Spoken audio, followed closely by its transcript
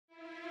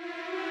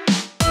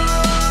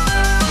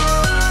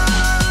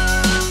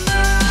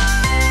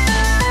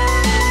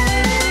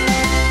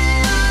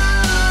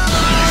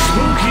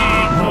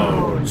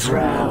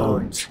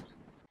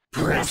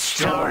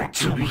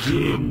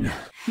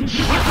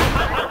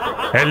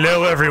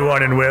Hello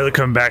everyone and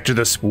welcome back to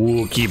the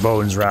Spooky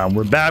Bones round.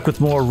 We're back with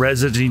more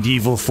Resident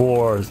Evil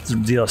 4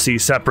 DLC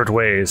Separate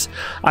Ways.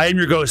 I am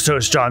your ghost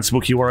host, John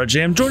Spooky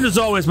Warajam. I'm joined as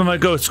always by my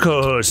ghost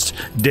co-host,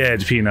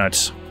 Dead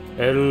Peanut.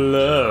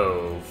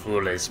 Hello,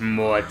 foolish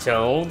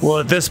mortals. Well,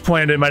 at this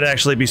point, it might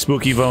actually be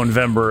Spooky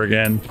Bone-vember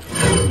again.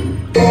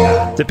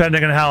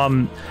 Depending on how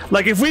I'm...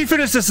 Like, if we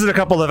finish this in a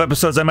couple of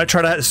episodes, I might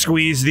try to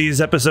squeeze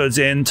these episodes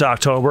into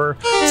October.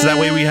 So that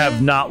way we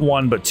have not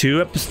one, but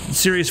two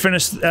series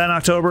finished in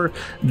October.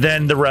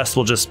 Then the rest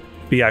will just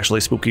be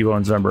actually Spooky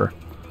Bones-vember.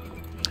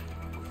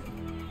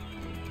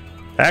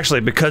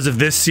 Actually, because of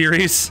this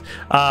series,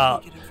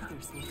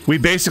 we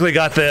basically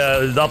got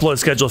the upload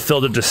schedule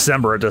filled in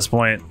December at this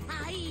point.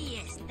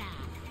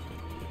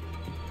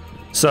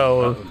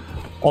 So,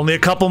 only a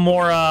couple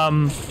more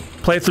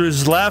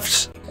playthroughs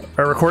left,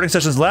 or recording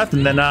sessions left,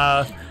 and then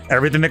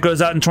everything that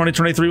goes out in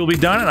 2023 will be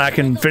done, and I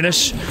can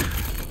finish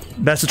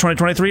Best of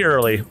 2023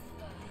 early.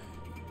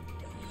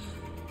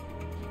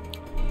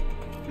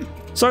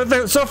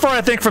 So, so far,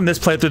 I think from this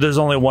playthrough, there's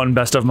only one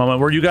Best of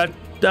moment where you got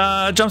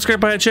jump scared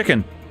by a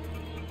chicken.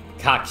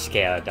 Cock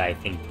scared, I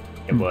think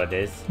the word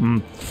is.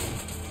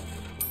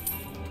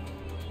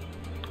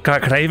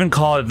 God, can I even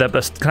call it that?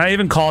 Can I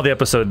even call the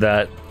episode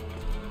that?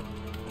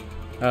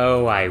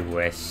 Oh, I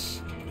wish.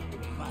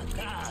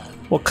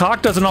 Well,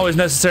 cock doesn't always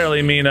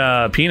necessarily mean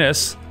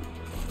penis.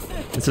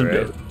 It's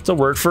a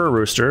word for a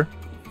rooster.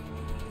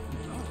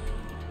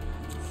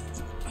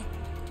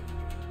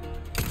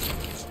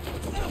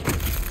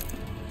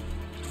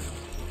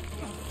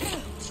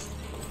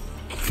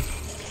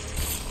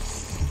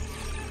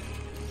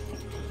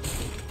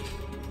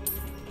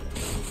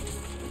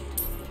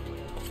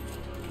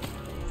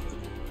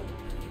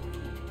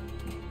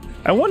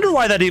 I wonder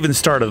why that even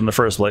started in the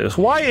first place.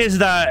 Why is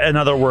that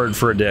another word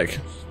for a dick?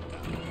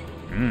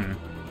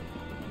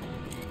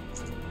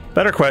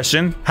 Better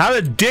question. How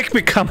did dick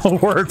become a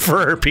word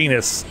for her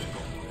penis?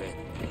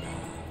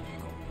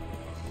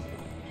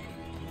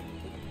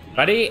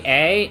 Buddy,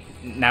 A,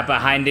 not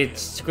behind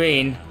its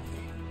screen.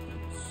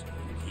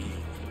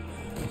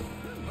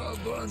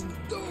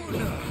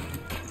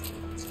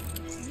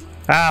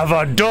 Have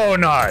a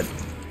donut.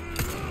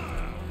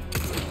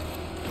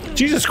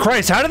 Jesus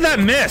Christ, how did that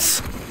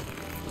miss?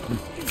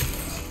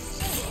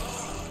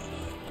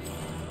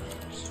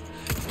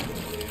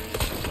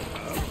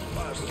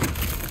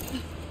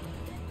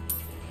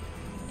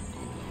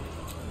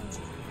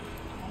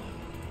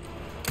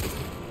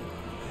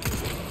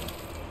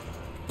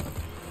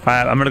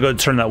 Alright, I'm gonna go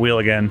turn that wheel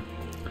again.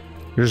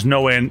 There's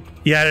no way in.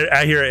 Yeah,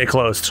 I hear it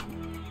closed.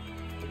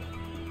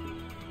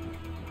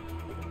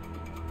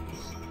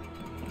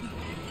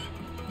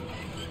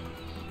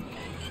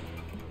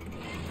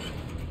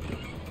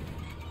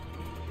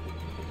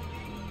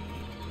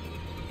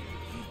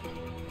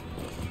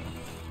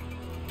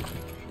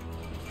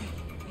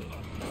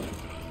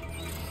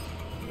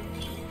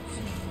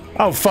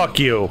 Oh, fuck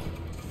you.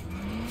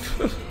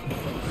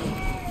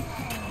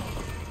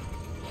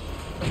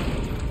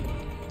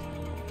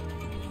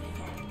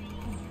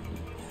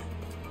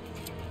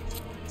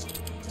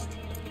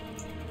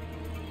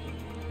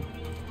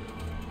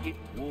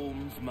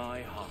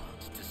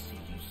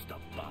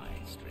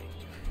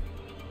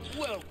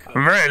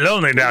 I'm very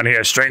lonely down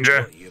here,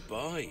 stranger.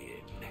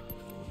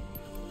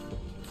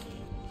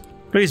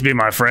 Please be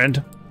my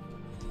friend.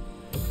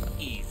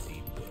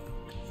 Easy work.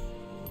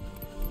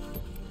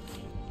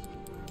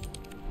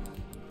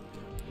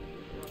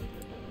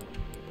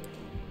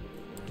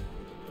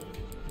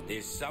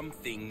 There's some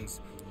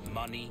things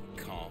money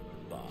can't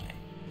buy.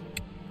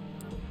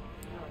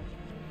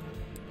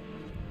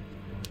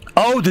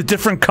 Oh, the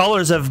different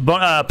colors have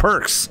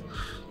perks.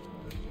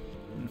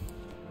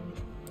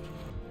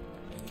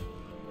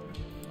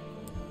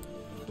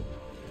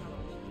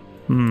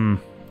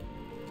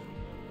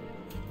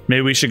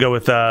 Maybe we should go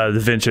with the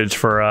vintage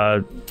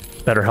for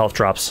better health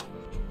drops.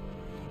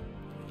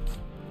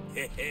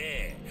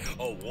 A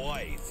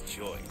wise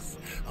choice.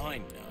 I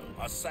know,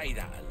 I say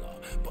that a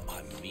lot, but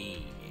I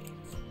mean it.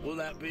 Will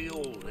that be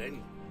all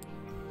then?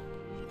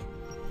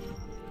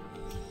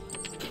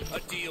 A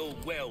deal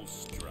well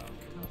struck.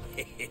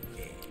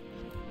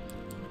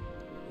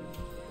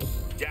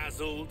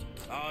 Dazzled,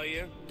 are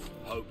you?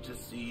 Hope to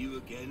see you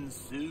again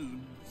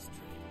soon, stranger.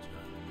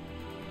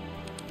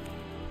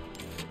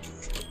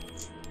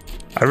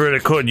 I really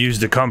could use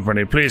the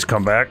company. Please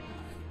come back.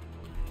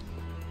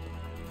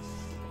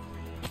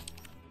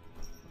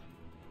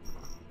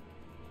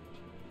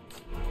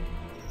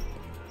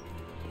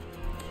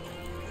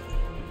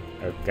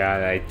 Oh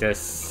god, I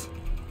just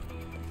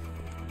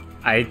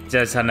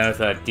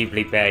unearthed a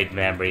deeply buried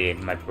memory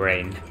in my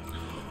brain.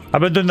 I've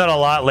been doing that a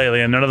lot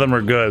lately, and none of them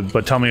are good,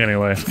 but tell me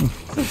anyway.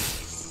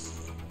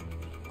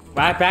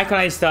 Back when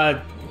I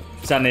started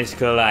Sunday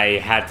school, I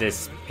had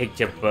this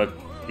picture book,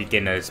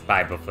 Beginner's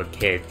Bible for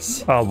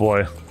Kids. Oh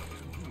boy.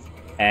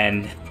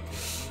 And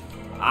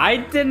I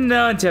didn't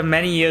know until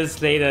many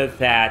years later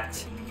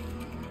that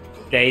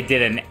they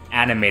did an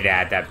animated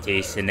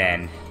adaptation,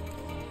 and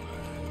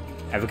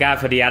I forgot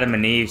for the Adam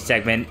and Eve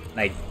segment,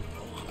 like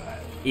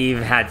Eve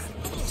had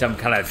some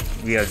kind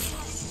of real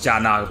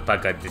John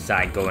Arbuckle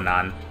design going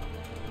on.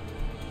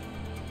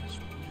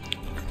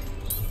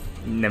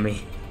 Let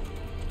me.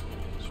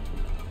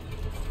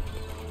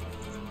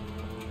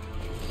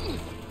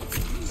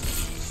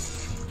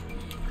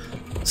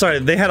 Sorry,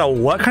 they had a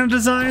what kind of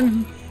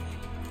design?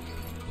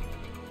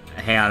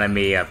 Hang on, let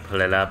me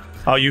pull it up.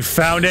 Oh, you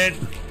found it?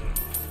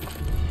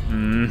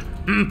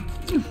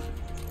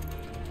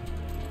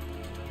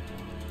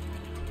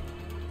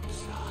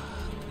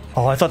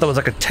 Oh, I thought that was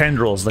like a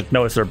tendrils. Like,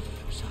 no, it's their...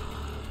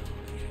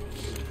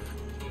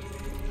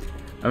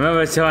 I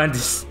remember someone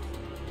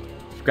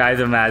described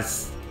them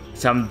as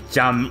some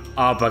John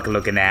Arbuckle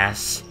looking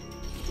ass.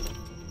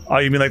 Oh,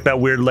 you mean like that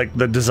weird, like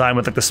the design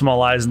with like the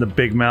small eyes and the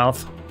big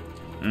mouth?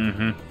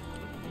 Mm-hmm.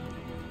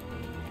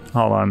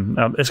 Hold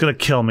on. It's gonna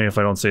kill me if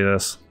I don't see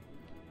this.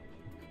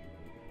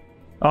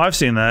 Oh, I've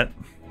seen that.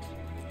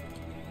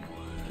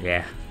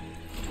 Yeah.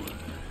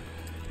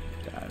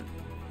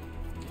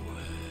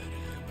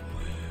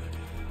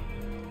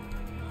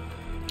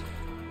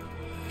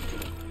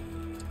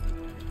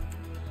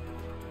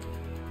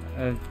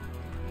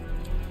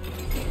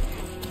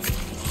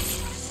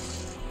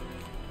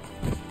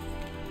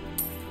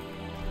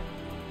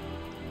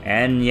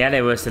 And yet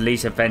it was the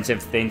least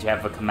offensive thing to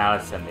ever come out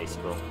of Sunday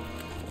school.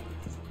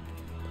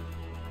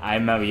 I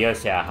remember your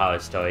horror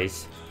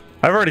stories.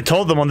 I've already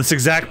told them on this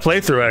exact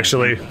playthrough,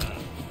 actually.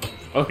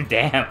 Oh,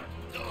 damn.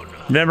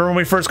 Remember when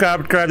we first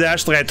grabbed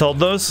Ashley, I told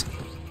those?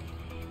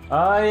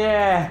 Oh,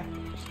 yeah.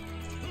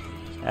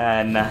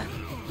 And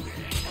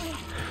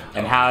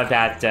how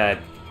that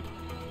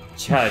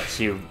church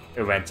you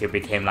went to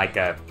became like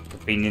a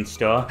convenience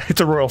store.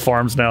 It's a Royal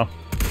Farms now.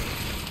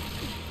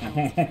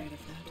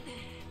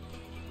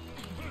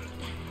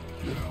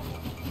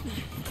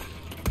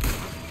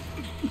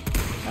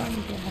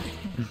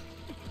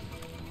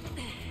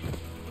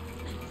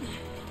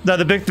 No,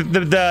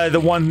 the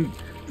one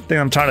thing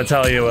I'm trying to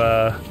tell you,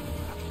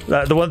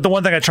 the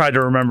one thing I tried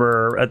to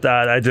remember at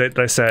that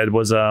I said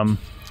was I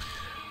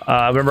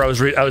remember I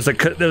was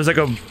like, there was like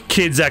a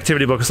kid's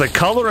activity book. It's like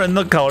color in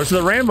the colors of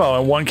the rainbow,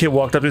 and one kid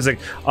walked up and he's like,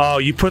 "Oh,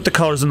 you put the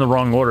colors in the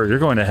wrong order. You're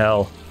going to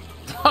hell."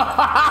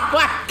 Oh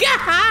my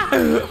god!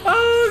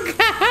 Oh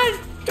god!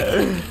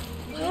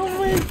 Oh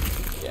my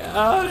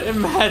god!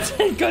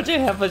 Imagine going to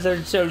heaven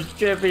is so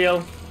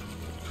trivial.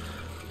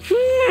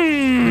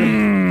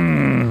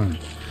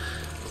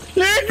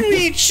 Let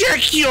me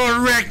check your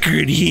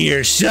record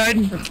here,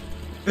 son.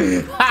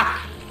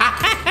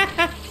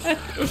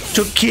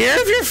 Took care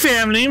of your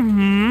family.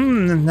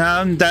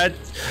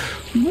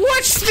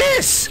 What's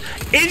this?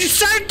 In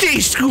Sunday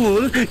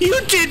school,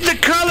 you did the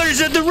colors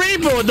of the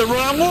rainbow in the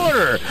wrong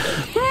order.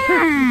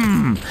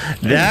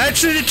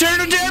 That's an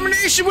eternal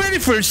damnation waiting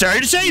for.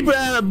 Sorry to say,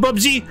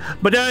 Bubsy,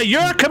 but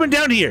you're coming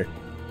down here.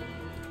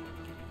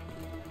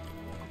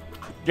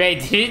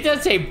 Wait, did you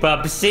just say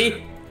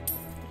Bubsy?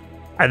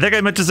 I think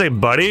I meant to say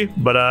buddy,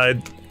 but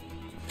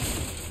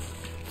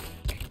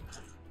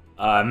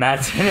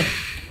imagine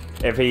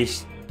if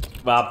he's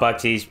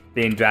Bubsy's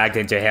being dragged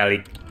into hell,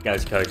 he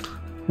goes coach.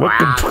 What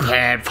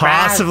could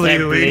possibly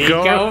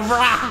go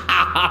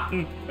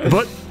wrong?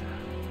 But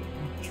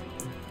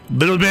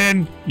little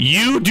man,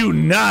 you do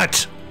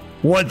not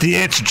want the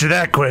answer to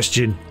that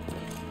question.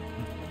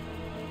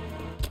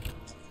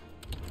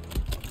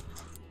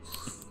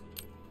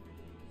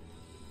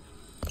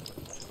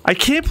 I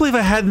can't believe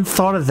I hadn't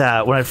thought of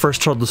that when I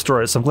first told the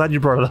story, so I'm glad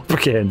you brought it up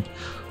again.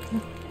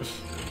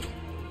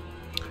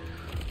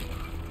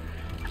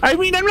 I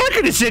mean, I'm not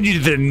going to send you to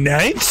the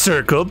ninth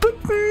circle, but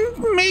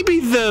maybe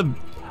the...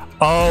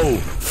 Oh,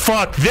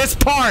 fuck, this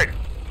part!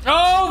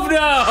 Oh,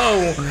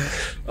 no!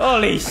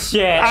 Holy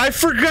shit. I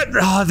forgot.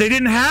 Oh, they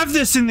didn't have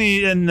this in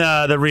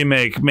the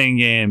remake main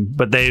game,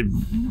 but they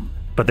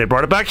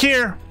brought it back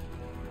here.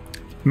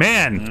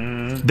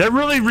 Man, they're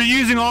really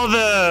reusing all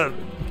the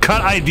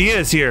cut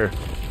ideas here.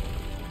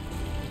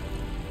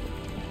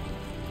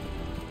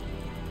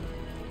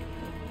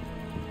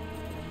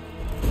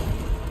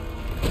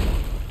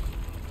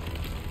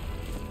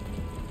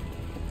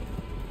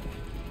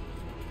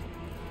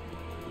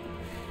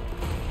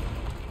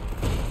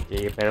 Yeah,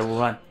 you better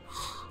run.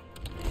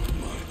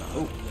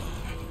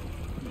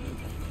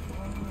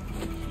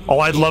 Oh,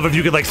 I'd love if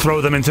you could like throw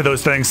them into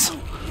those things.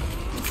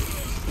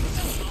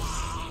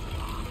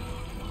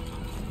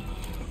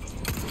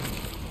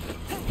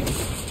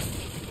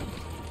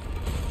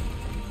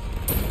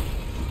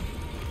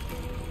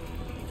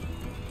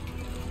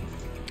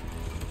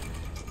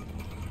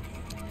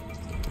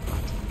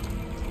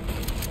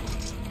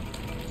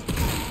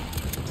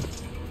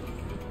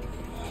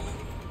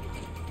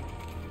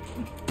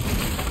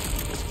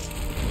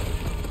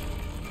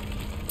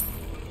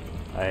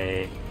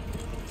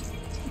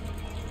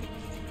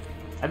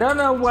 I don't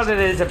know what it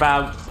is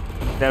about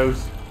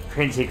those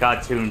cringy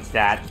cartoons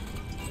that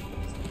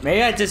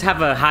maybe I just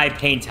have a high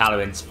pain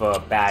tolerance for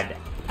bad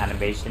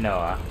animation,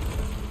 or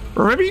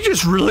maybe you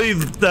just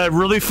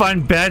really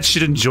find bad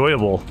shit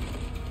enjoyable.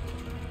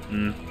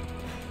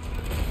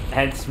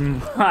 That's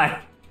my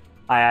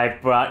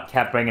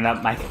kept bringing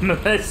up Mike and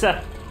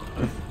Melissa.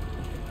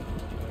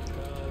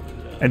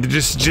 And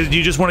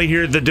you just want to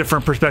hear the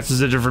different perspectives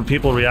that different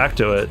people react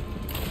to it.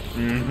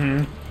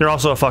 Mm-hmm. You're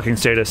also a fucking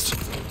sadist.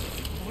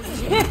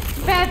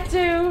 That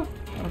too.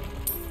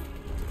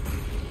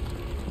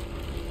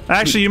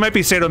 Actually, you might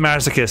be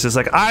sadomasochist. It's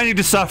like, I need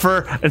to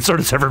suffer, and so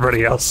does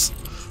everybody else.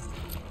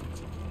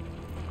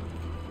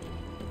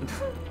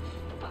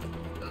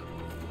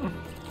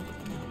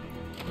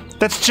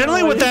 That's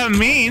generally what that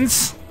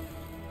means.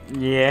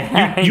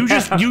 Yeah. You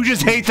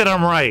just hate that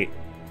I'm right.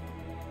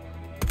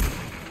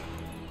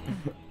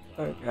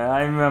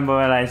 I remember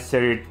when I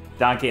studied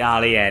Donkey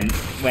Alley, and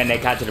when they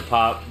got to the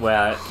part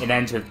where it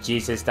ends with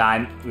Jesus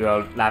dying, we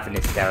were laughing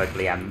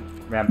hysterically. I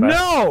remember.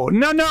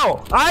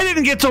 No. I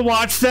didn't get to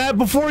watch that.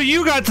 Before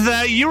you got to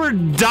that, you were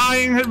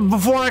dying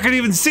before I could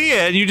even see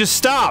it, and you just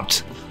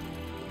stopped.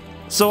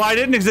 So I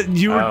didn't.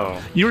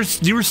 You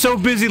were so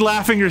busy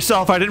laughing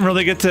yourself, I didn't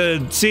really get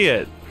to see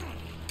it.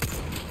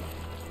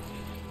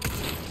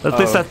 At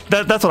least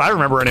that's what I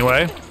remember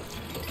anyway.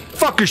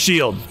 Fuck your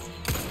shield.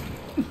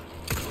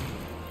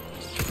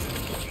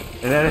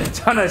 And then a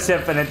ton of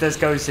sip, and it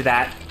just goes to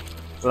that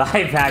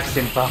live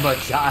action Bummer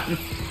John.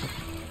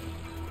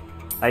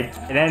 Like,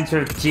 it ends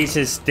with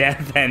Jesus'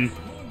 death, and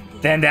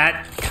then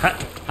that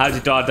how to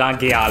draw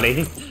Donkey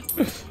Alley.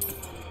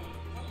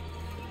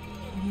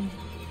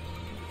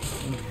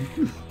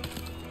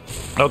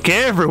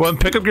 Okay, everyone,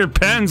 pick up your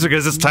pens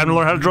because it's time to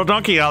learn how to draw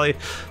Donkey Alley.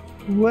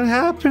 What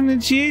happened to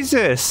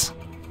Jesus?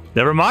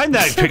 Never mind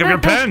that. Pick up your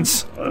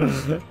pens.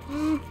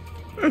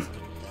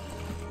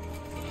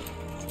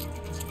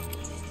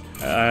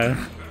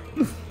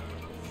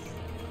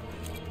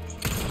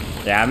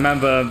 Yeah, I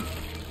remember.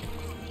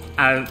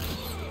 I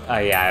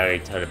already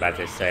told about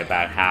this story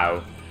about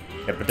how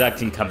the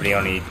production company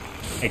only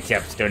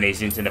accepts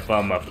donations in the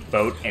form of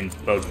boat and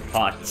boat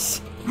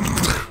parts.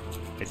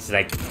 It's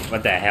like,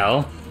 what the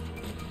hell?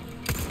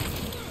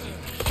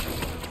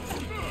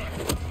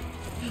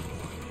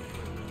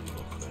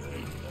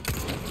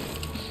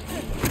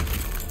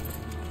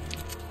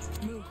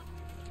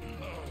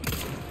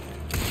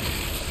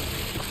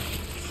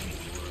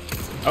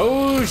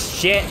 Oh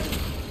shit!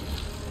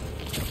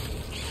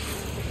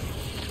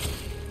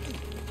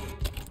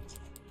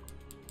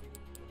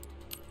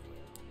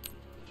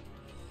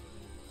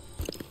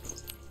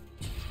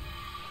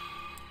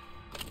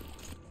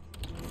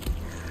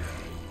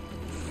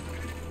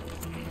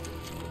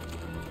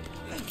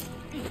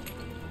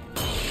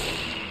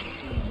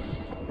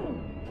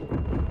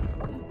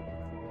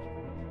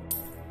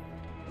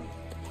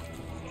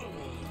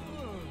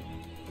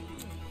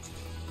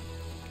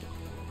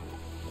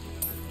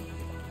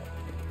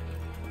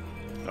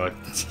 Oh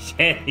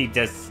shit, he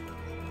just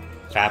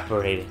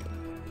evaporated.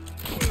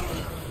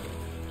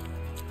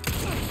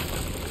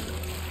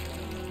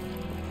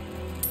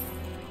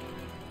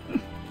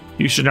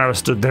 You should not have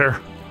stood there.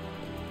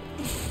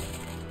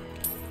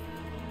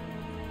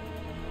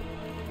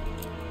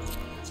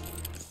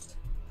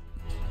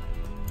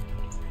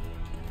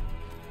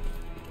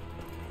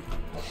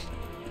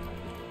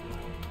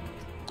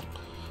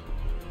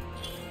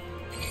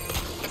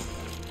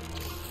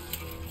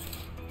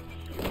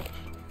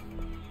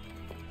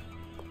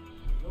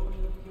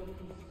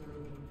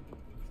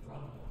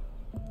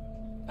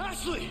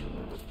 Ashley!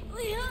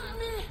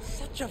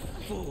 Such a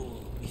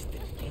fool, Mr.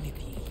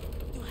 Kennedy.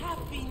 You have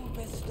been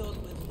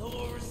bestowed with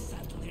Lord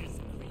Sattler's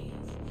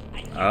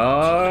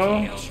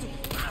grace.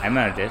 I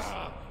remember this.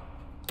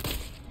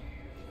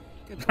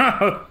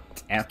 Oh,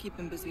 damn. Keep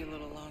him busy a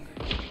little longer.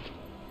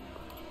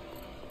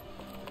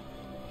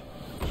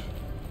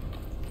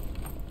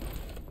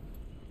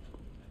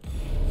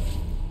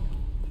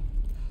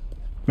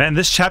 Man,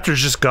 this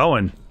chapter's just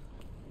going.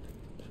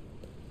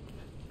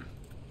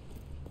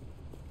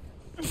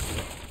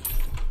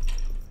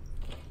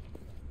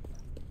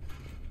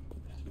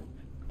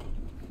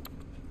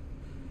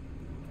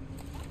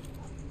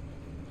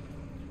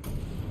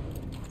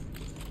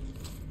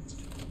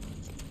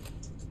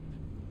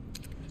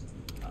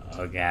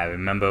 Okay, I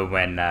remember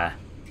when,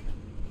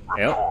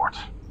 Report.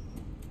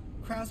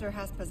 Krauser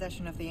has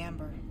possession of the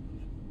amber.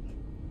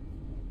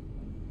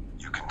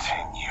 You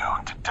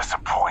continue to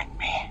disappoint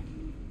me.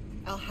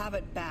 I'll have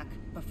it back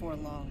before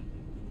long.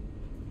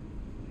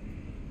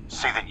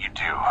 Say that you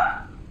do.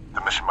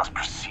 The mission must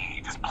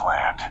proceed as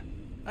planned.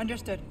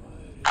 Understood.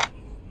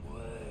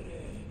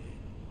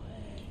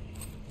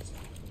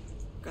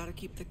 Gotta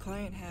keep the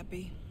client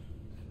happy.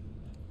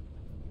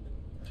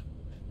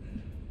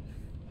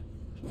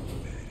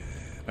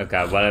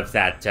 okay, what if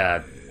that,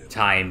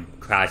 time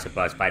Krauser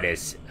boss fight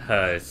is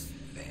hers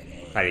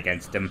fight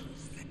against him?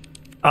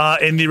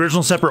 In the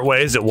original Separate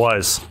Ways, it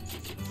was.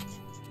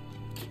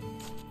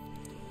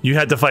 You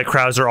had to fight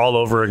Krauser all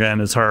over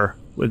again as her.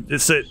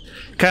 It's it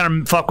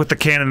kind of fuck with the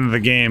canon of the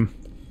game.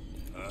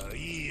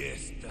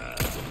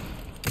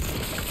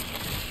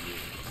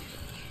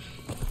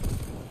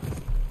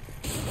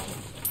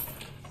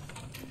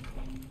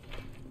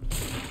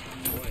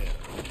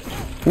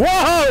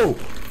 Whoa!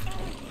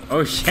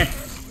 Oh shit.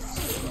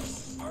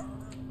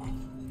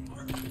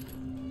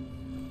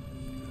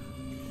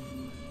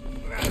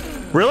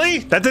 Really?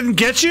 That didn't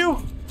get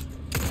you?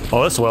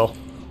 Oh, this will.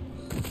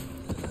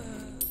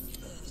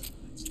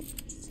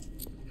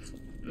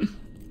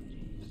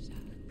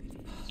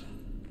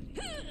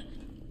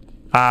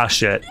 Ah,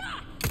 shit.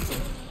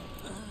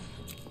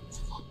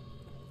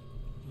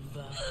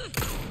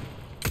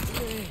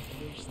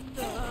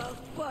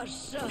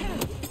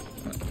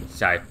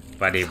 Sorry,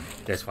 buddy.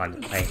 Just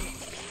wanted to play.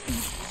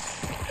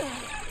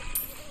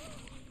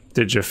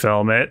 Did you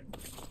film it?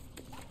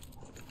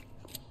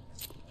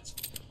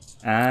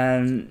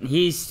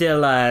 He's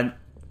still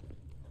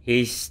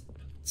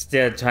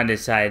trying to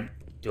decide,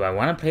 do I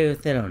want to play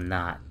with it or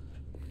not?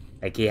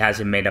 Like, he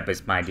hasn't made up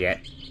his mind yet.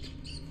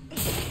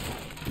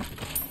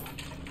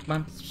 Come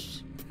on.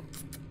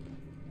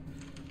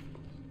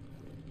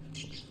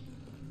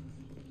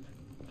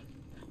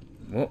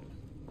 Whoa.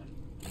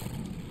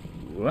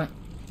 What?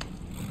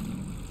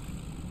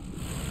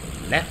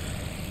 Left.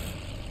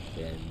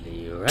 Then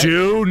the right.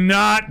 Do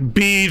not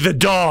be the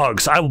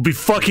dogs. I will be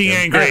fucking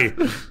angry.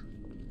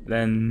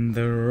 Then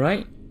the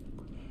right.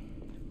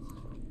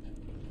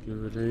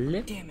 To the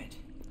left. Damn it.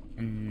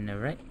 And the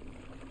right.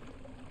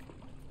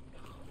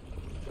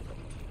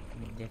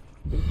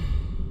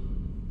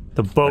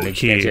 The boat Get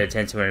key. your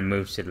attention when it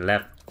moves to the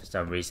left for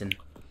some reason.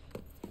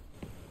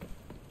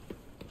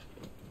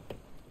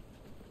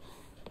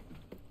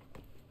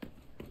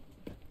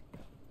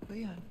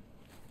 Leon.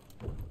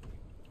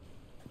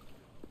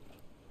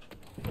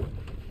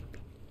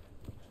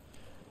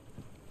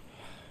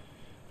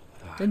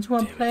 Don't you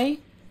want to play?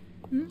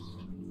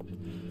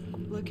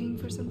 Looking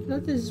for something? No,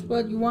 this is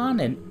what you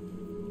wanted.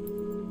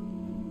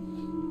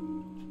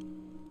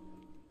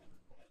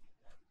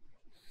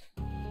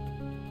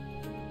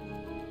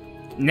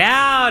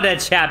 Now the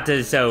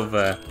chapter's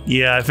over.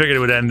 Yeah, I figured it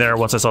would end there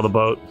once I saw the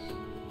boat.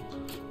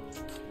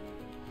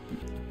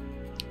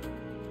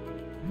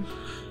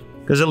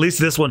 Because at least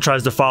this one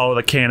tries to follow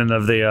the canon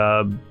of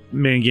the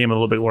main game a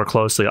little bit more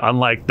closely.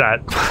 Unlike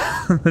that,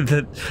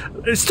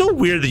 it's still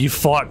weird that you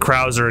fought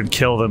Krauser and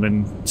kill them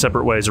in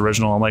separate ways.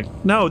 Original, I'm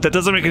like, no, that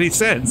doesn't make any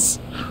sense.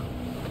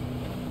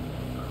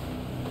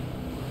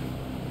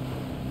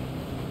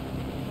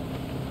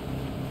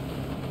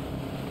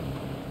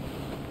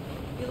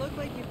 You look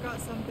like you've got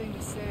something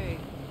to say.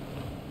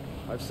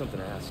 I have something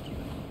to ask you.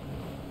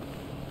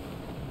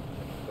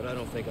 But I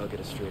don't think I'll get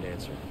a straight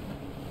answer.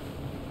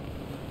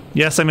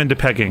 Yes, I'm into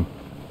pegging.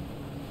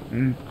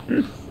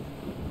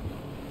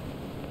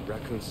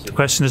 Raccoon City, The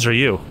question is, are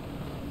you?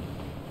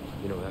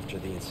 you know, after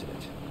the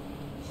incident,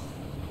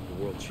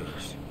 the world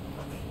changed.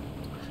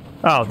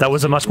 Oh, that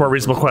was a much more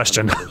reasonable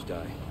question. Others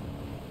die.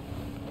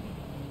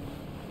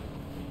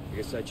 I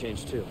guess I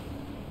changed too.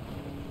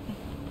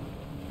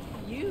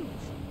 You.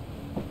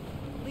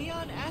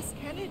 Leon S.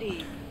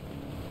 Kennedy.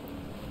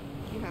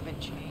 You haven't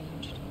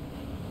changed.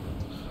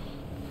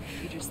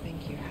 You just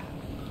think you have.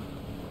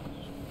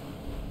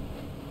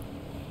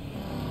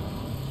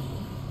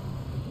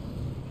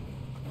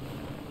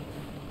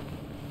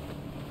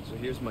 So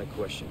here's my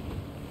question.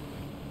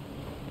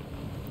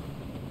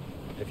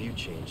 Have you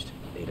changed,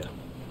 Ada?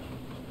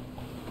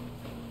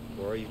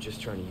 Or are you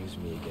just trying to use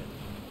me again?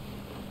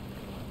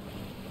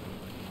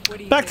 What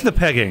do you Back to the think?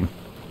 pegging.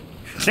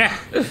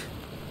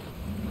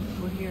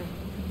 We're here.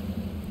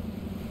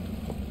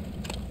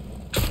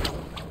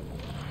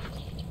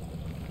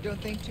 Don't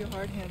think too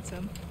hard,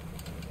 handsome.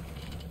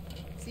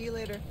 See you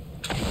later.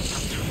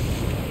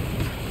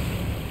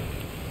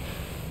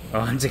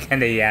 Once again,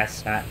 the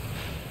yes shot.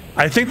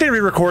 I think they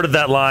re-recorded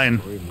that line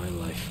Story of my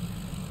life.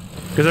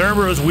 because I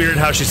remember it was weird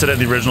how she said it in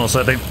the original.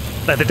 So I think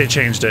they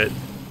changed it,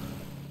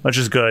 which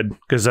is good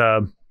because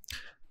a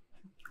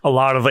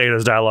lot of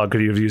Ada's dialogue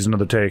could have used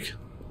another take.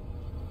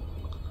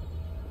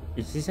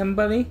 You see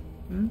somebody?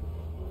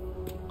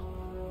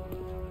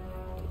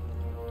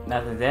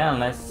 Nothing there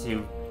unless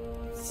you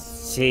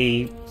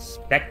see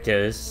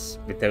specters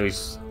with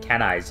those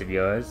cat eyes of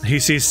yours. He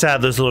sees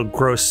Sadler's little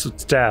gross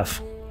staff.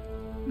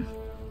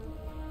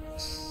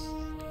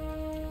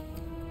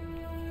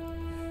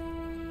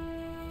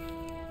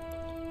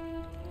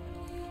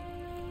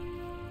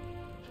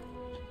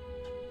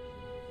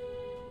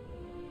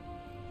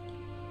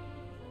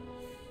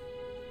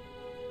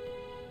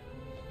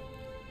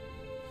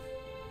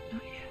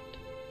 Not yet.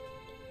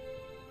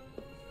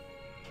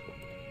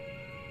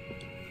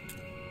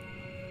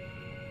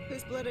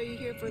 Whose blood are you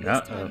here for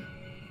this time?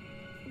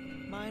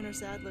 Mine or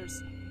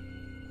Sadler's?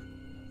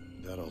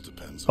 That all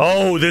depends.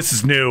 Oh, this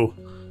is new.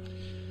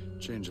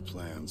 Change of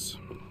plans.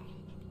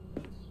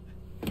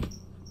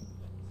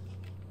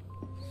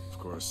 Of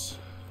course,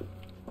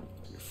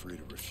 you're free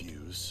to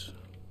refuse.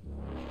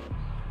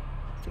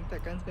 Think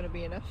that gun's gonna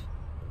be enough?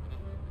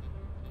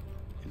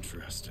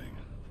 Interesting.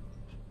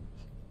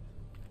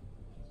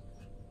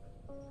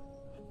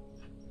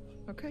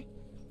 Okay.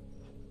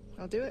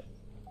 I'll do it.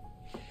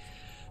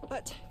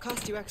 But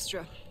cost you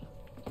extra.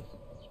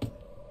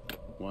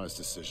 Wise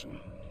decision.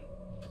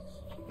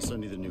 I'll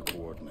send you the new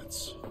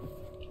coordinates.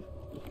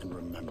 And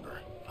remember,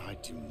 I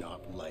do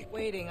not like...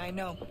 Waiting, I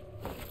know.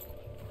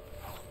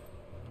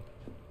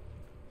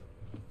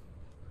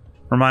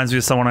 Reminds me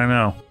of someone I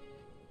know.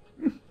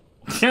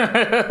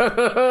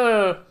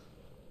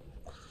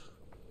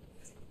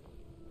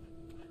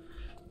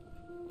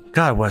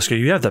 God, Wesker,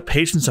 you have the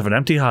patience of an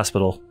empty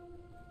hospital.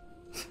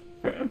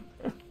 I've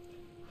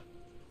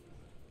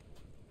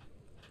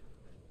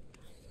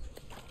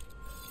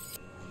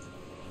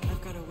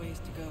got a ways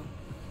to go.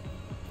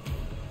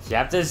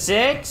 Chapter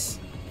 6?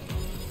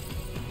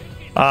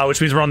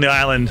 Which means we're on the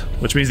island.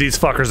 Which means these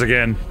fuckers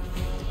again.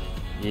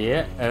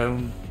 Yeah,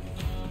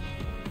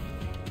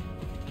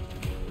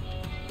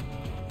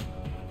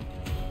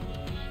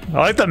 I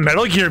like the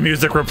Metal Gear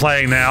music we're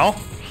playing now.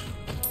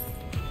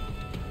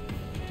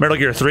 Metal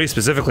Gear 3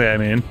 specifically, I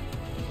mean.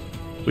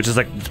 Which is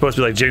like supposed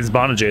to be like James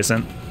Bond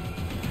adjacent.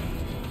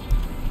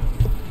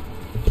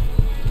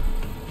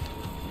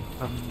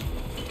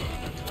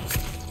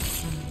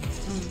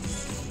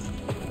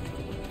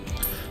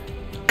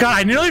 God,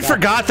 I nearly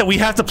forgot that we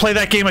have to play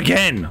that game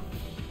again.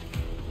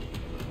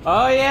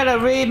 Oh yeah, the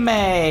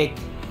remake.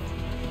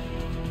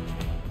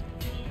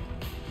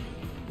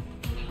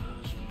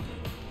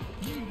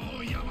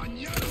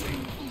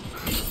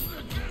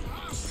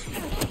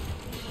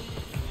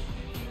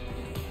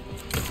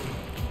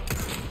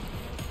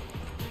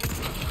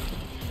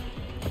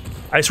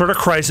 I swear to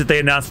Christ, if they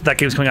announced that, that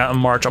game's coming out in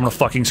March, I'm gonna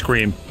fucking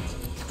scream.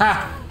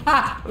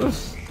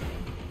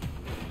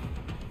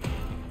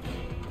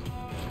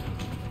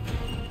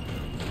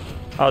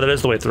 Oh, that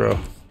is the way through.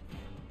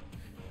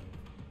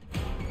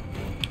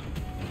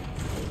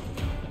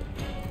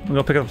 We'll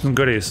go pick up some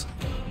goodies.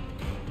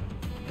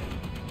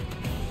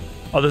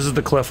 Oh, this is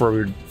the cliff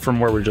where from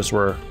where we just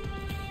were.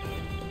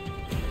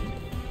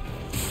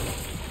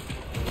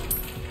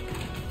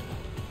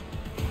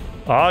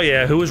 Oh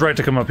yeah, who was right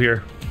to come up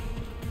here?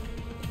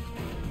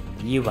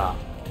 You are.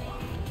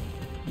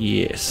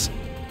 Yes.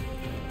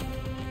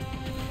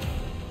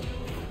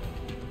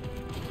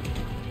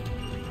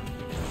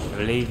 I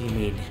believe you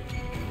mean.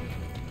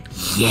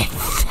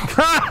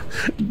 Ha!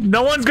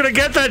 No one's gonna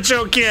get that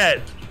joke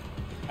yet.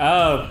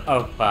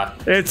 Oh fuck.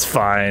 It's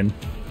fine.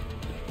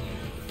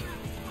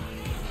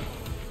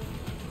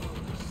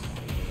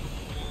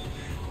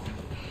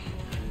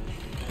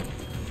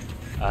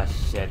 Oh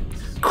shit.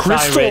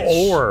 Crystal Sorry,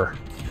 Rich. ore.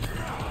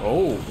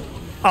 Oh.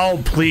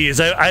 Oh please!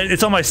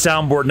 It's on my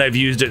soundboard and I've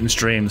used it in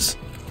streams.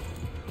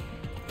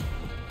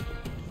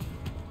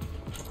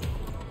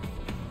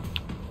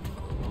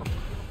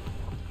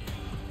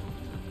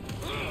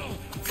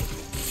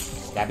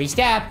 Stabby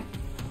stab.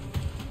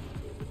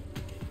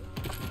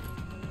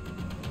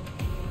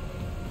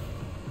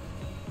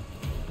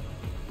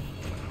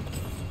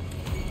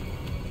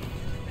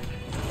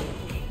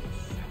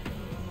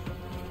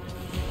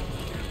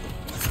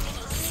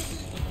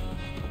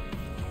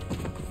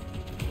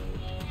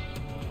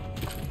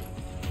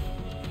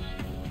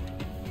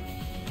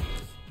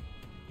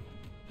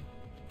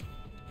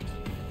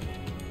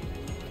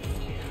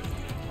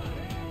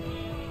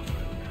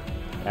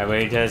 That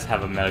really does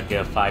have a Metal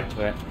Gear 5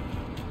 to it.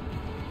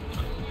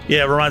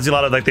 Yeah, it reminds me a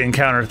lot of like the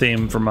encounter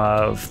theme from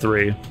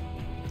 3.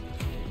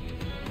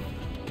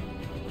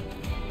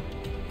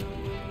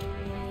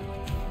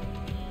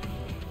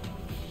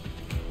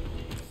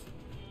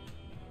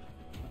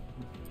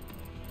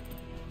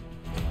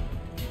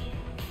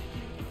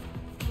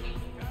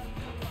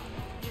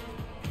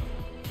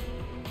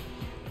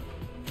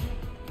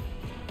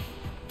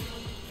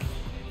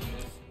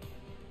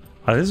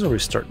 Oh, this is where we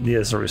start. Yeah,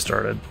 this is where we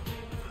started.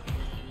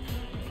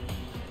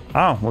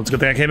 Oh, well, it's a good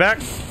thing I came back.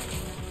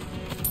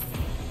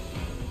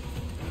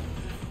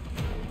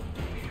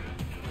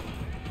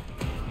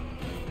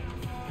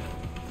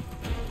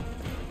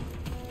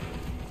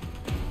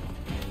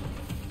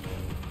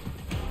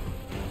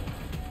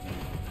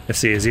 Let's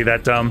see, is he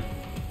that dumb?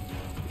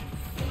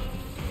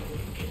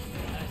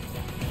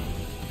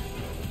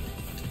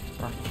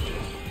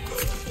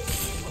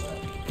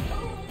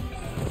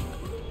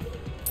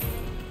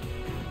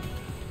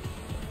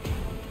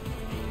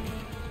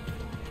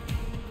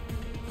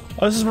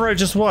 Oh, this is where I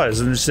just was,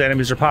 and just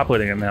enemies are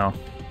populating it now.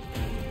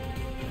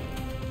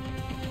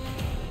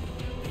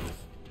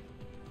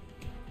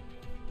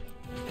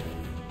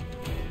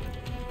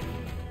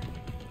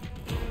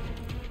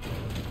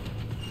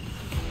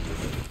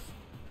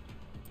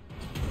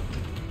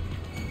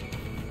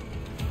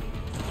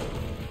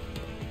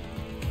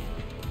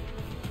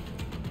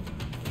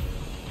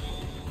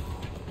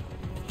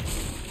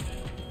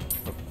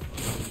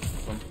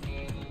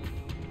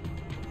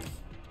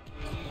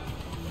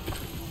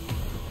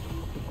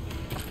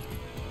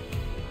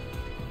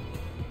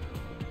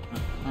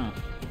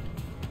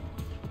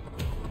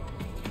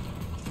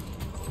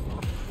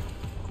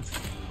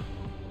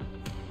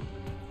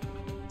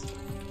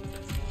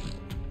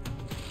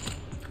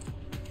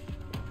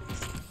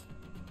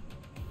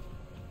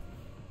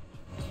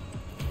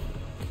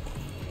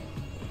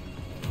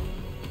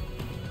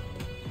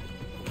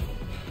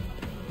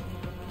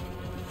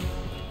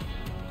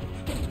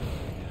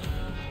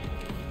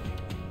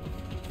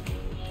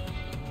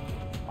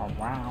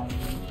 Wow.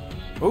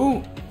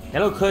 Ooh,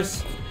 hello,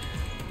 Kuss.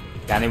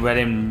 Got any red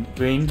and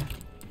green?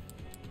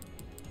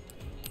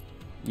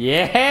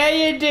 Yeah,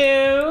 you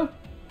do.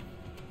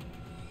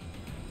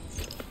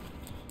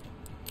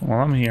 Well,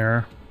 I'm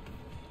here.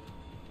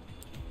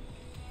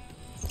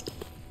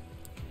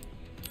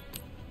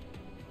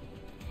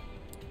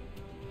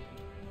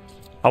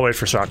 I'll wait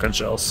for shotgun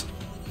shells.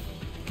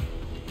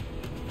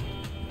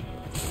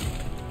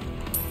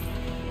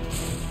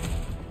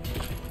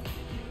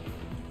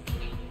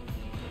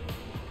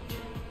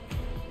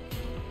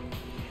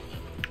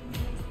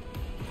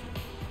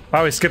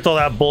 Wow, we skipped all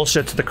that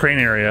bullshit to the crane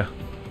area.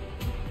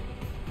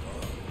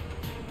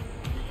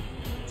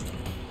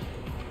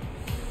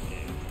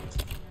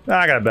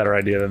 I got a better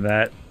idea than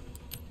that.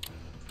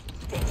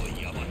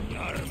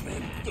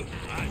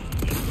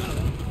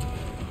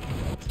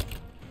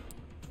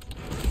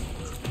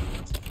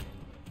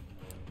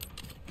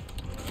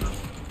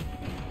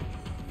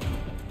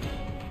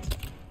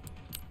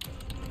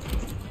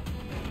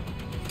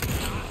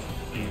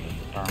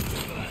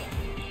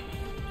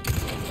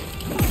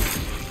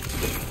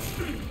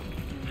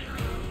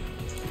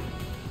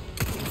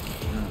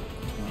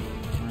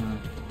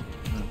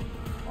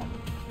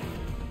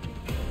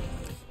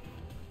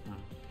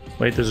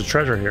 Wait, there's a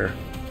treasure here.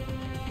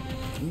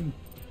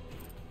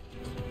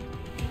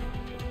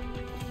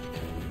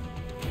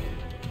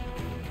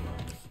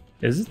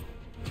 Is it?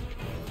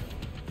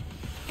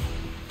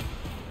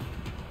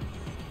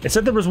 It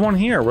said there was one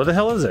here. Where the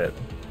hell is it?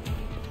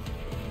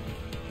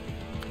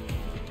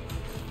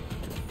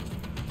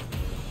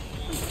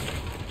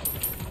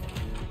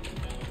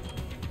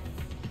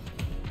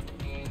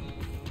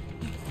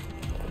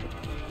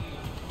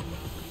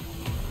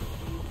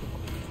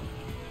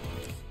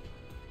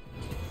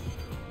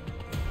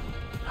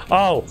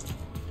 Oh!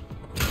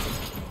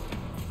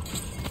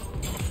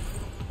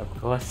 Of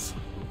course.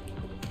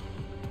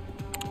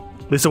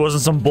 At least it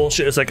wasn't some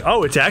bullshit. It's like,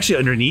 oh, it's actually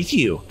underneath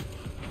you.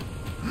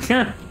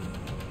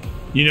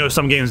 You know,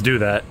 some games do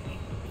that.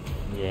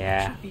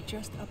 Yeah. Should be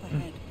just up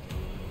ahead,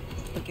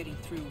 but getting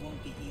through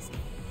won't be easy.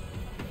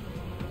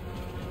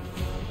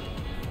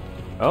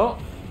 Oh.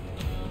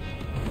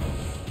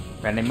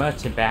 Friendly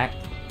merchant back.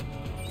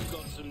 You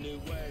got some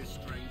new wares,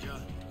 stranger.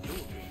 You're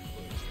in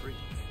for a treat.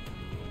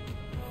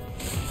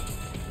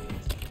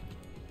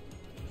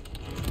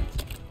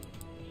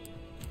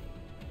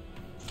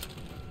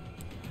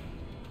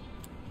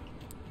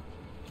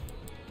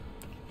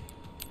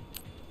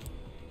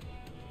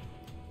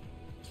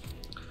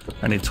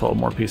 I need 12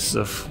 more pieces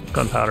of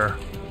gunpowder.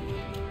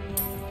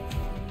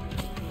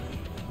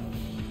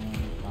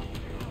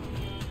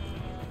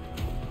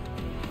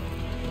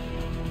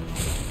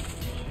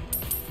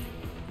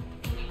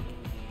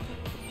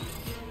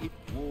 It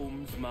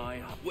warms my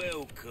heart.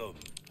 Welcome.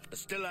 I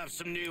still have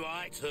some new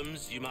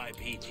items you might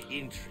be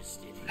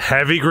interested in.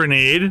 Heavy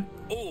grenade?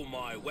 All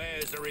my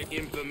wares are in.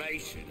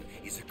 Information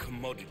is a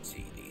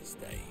commodity these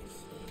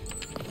days.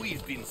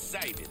 We've been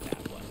saving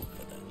that one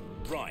for them.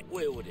 Right,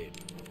 Wielding,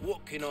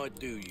 what can I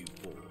do you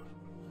for?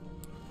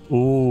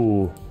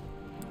 Ooh.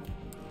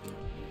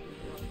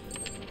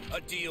 A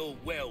deal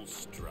well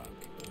struck.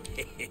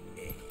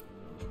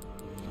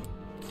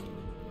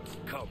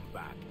 Come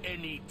back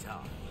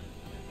anytime.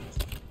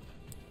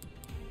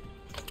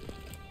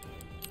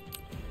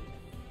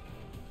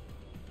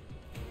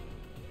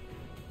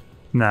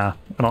 Nah,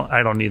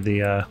 I don't need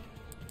the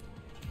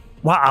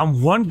Wow,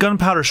 I'm one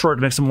gunpowder short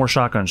to make some more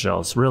shotgun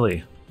shells,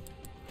 really.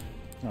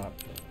 Oh,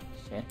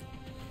 shit.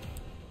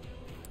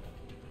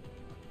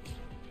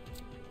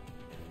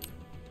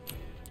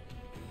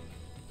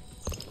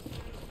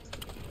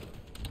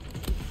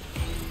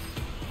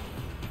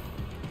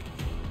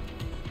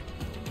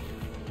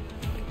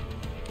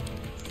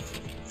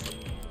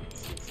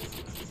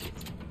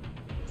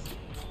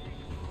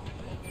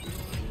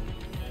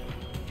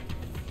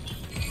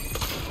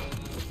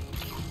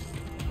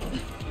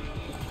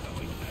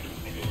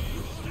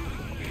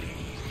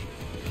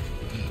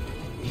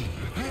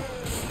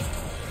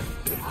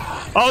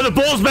 Oh, the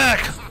bull's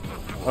back!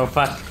 Oh,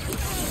 fuck.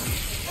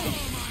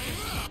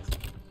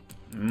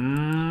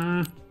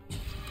 And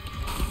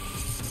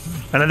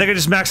I think I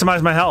just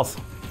maximized my health.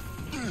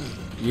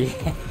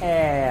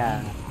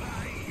 Yeah.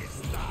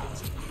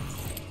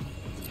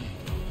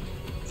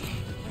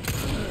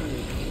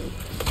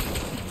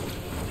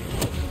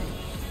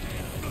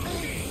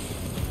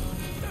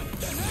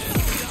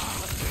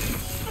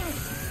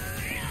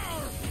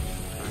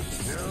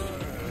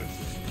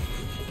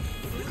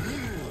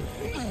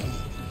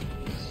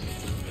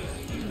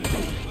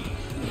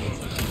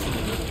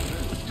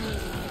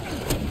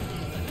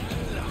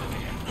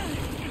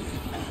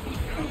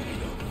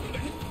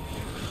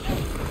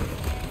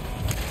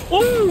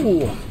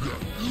 Ooh!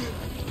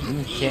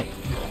 Shit.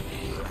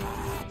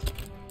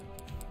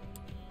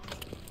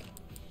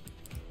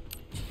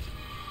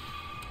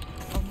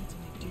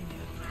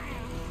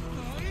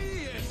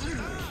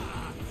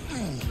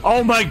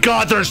 Oh my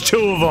god, there's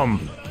two of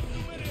them!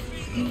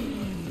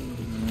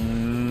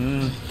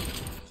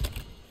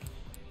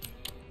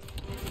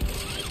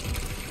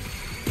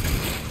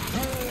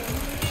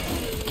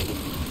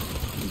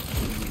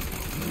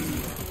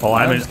 Oh,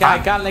 I'm in. This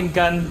guy Gatling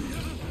gun.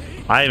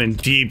 I am in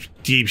deep,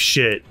 deep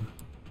shit.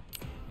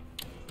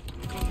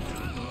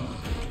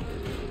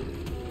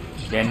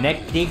 Your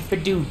neck dig for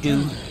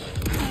doo-doo.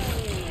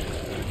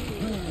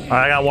 Alright,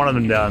 I got one of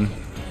them down.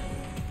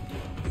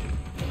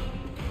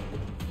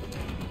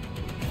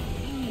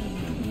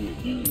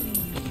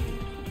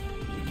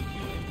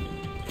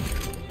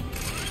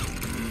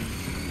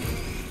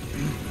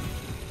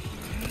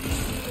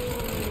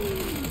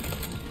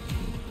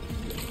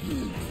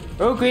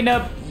 Oh, clean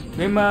up.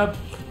 Clean up.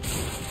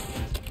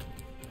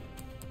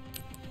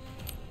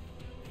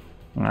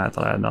 I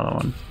thought I had another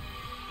one.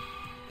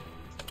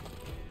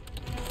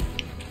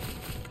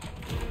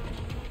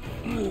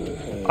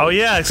 Oh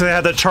yeah, because I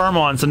had the charm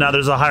on, so now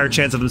there's a higher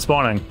chance of them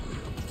spawning.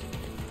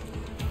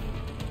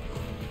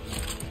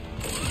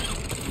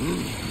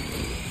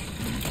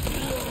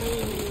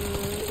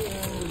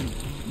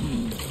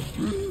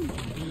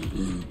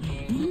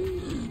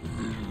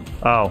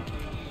 Oh.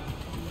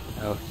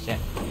 Oh, shit.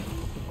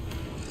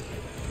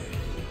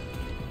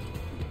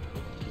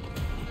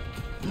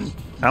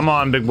 Come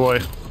on, big boy.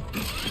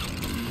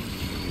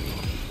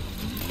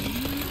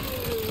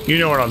 You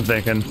know what I'm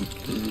thinking.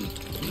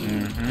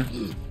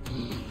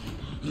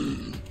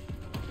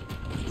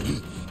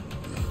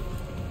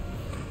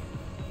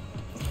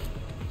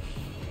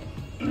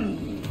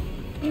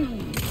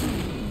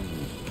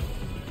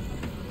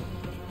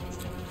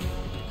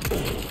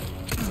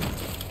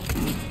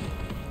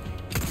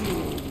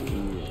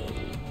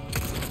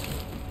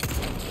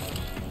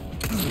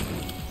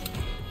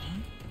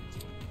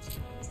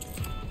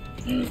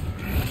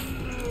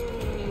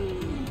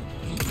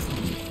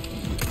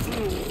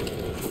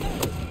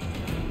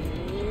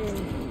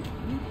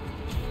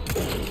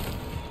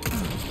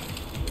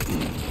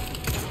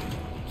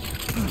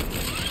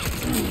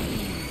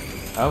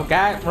 Oh,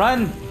 God,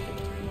 run!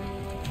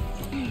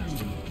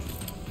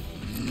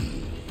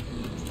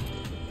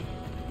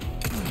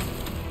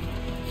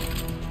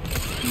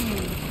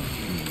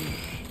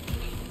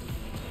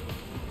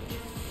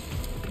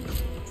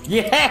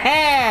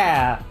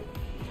 Yeah!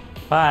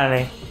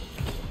 Finally.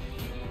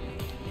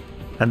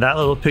 And that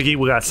little piggy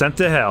got sent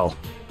to hell.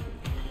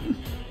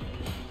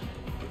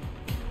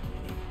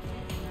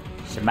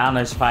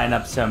 Shimano's frying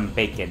up some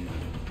bacon.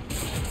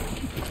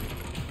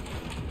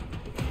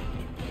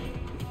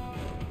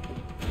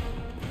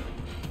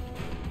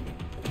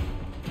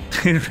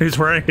 He's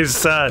wearing his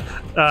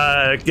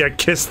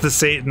kiss the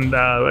Satan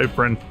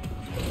apron.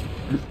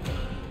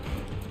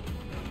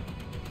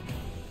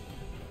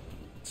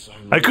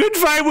 I couldn't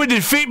find one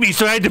that fit me,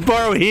 so I had to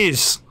borrow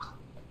his.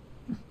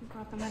 We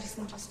brought the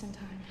medicine just in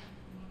time.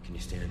 Can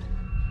you stand?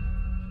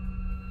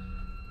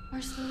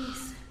 Where's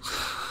Luis?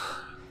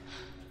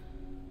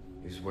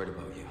 He was worried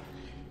about you.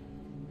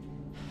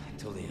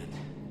 Until the end.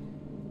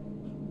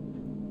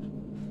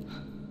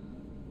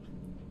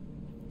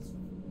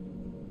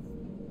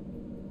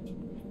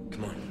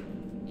 Come on.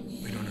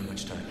 We don't have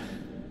much time.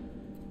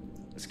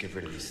 Let's get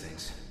rid of these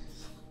things.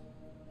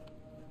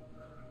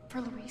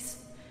 For Luis.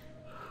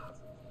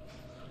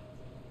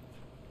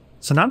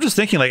 So now I'm just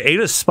thinking, like,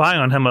 Ada's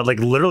spying on him at, like,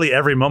 literally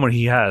every moment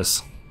he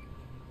has.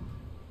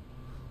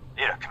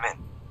 Ada, come in.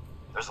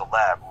 There's a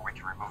lab where we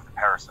can remove the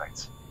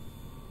parasites.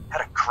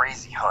 Had a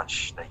crazy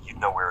hunch that you'd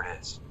know where it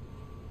is.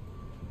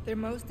 Their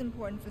most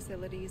important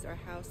facilities are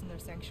housed in their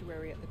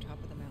sanctuary at the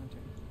top of the mountain.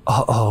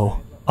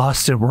 Uh-oh.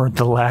 Austin, we're at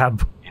the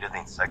lab. Ada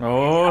thinks second.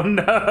 Oh,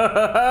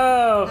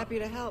 no! Happy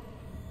to help.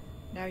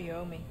 Now you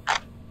owe me.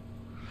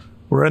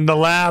 We're in the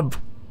lab.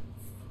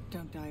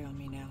 Don't die on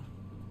me now.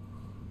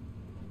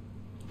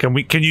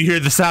 Can you hear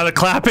the sound of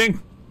clapping?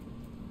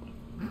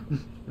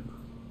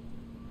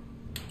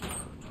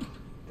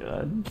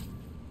 Good.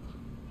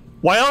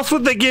 Why else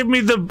would they give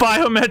me the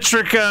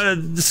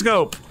biometric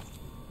scope?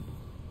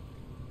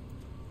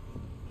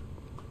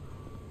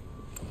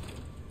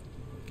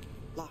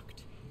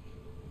 Locked.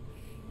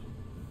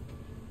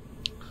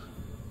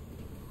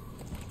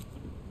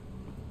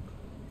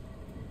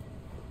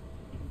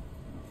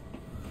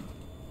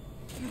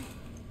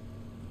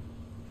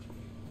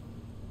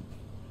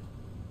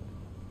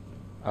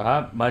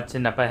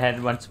 Marching up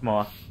ahead once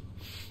more.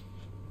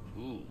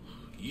 Ooh,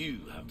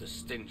 you have the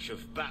stench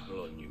of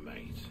battle on you,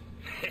 mate.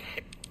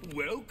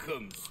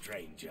 Welcome,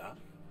 stranger.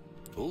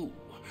 Ooh,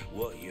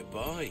 what you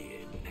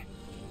buying?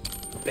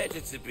 Better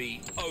to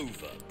be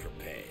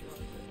over-prepared.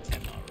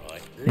 Am I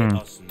right? Let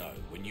us know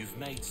when you've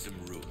made some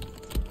room.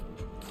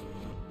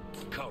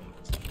 Come.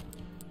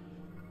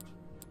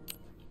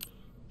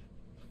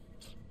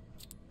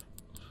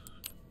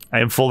 I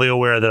am fully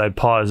aware that I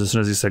paused as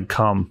soon as he said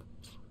come.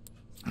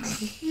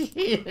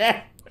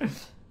 Yeah.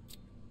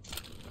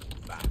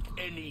 Back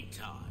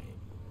anytime.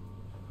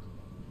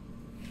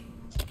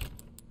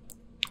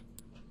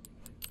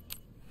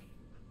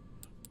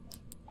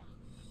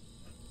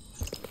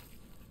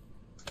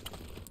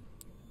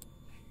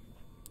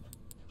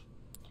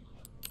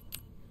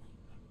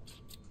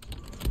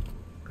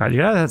 God, you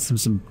gotta have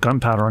some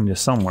gunpowder on you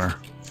somewhere.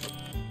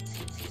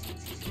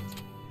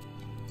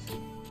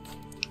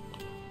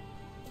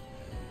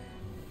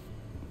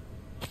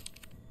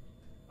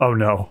 Oh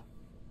no.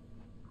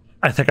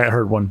 I think I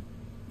heard one.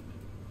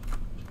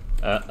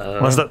 Uh-oh.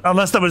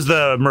 Unless that was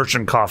the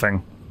merchant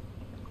coughing.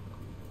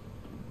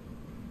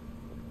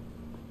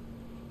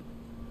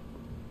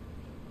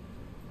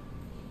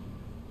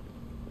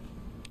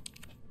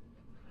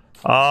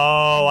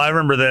 Oh, I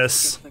remember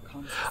this.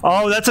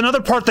 Oh, that's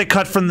another part they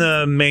cut from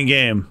the main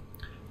game.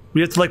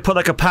 We have to like put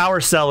like a power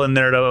cell in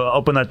there to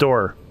open that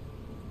door.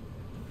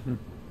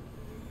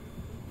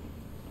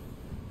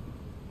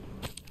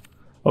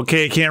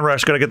 Okay, can't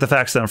rush. Gotta get the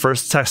facts down.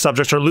 First, test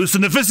subjects are loose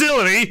in the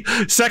facility.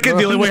 Second,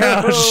 the only way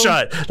out is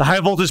shut. The high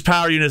voltage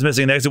power unit is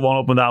missing. The exit won't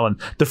open that one.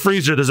 The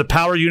freezer, there's a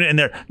power unit in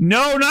there.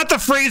 No, not the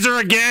freezer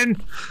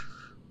again!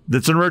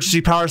 That's an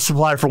emergency power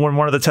supply for when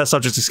one of the test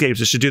subjects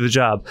escapes. It should do the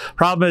job.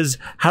 Problem is,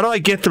 how do I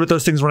get through with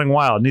those things running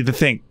wild? Need to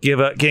think. Give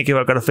up. Can't give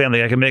up. Got a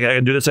family. I can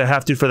do this. I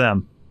have to for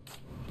them.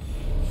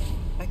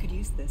 I could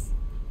use this.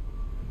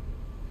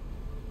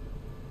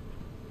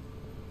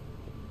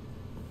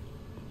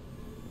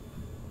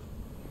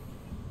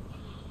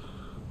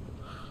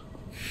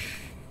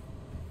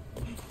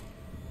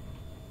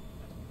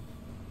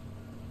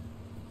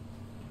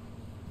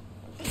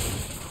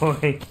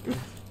 Wait.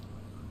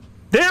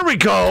 There we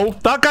go!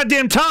 About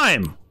goddamn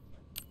time!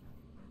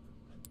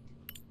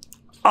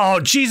 Oh,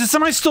 Jesus,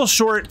 am I still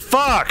short?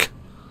 Fuck!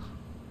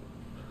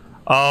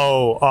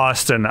 Oh,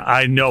 Austin,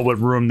 I know what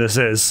room this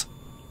is.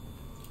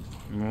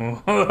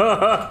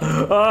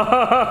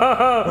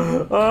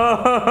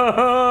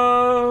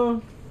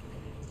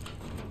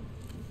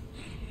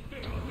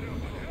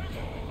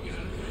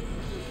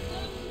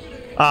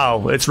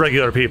 Oh, it's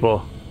regular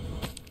people.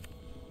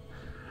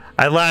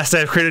 At last, I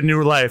have created a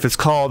new life. It's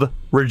called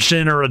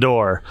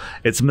Regenerador.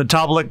 Its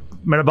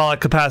metabolic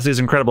capacity is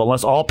incredible.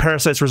 Unless all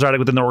parasites residing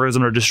within the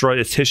organism are destroyed,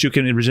 its tissue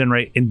can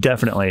regenerate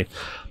indefinitely.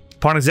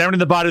 Upon examining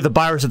the body with the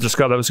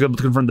biosensor, I was able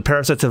to confirm the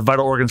parasites have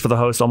vital organs for the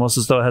host, almost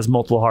as though it has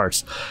multiple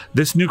hearts.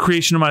 This new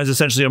creation of mine is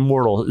essentially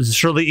immortal.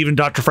 Surely even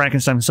Dr.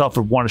 Frankenstein himself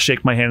would want to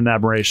shake my hand in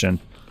admiration.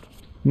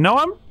 No,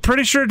 I'm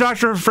pretty sure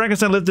Dr.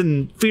 Frankenstein lived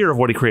in fear of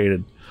what he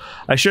created.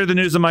 I shared the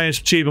news of my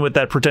achievement with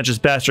that pretentious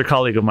bastard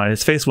colleague of mine.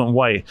 His face went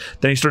white.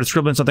 Then he started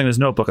scribbling something in his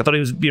notebook. I thought he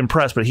would be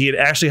impressed, but he had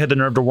actually had the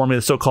nerve to warn me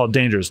of the so-called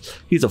dangers.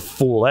 He's a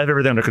fool. I have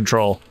everything under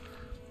control.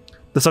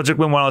 The subject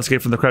went wild and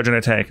escaped from the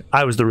cryogenic tank.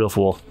 I was the real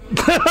fool.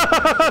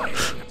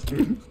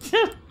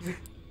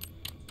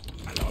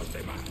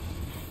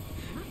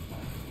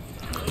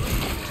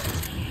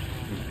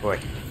 Boy.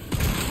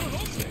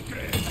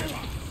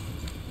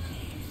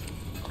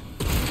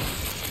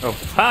 Oh,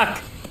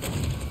 fuck!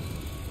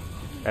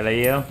 That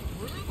you?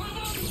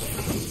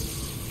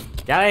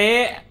 Get out of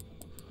here!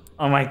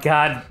 Oh my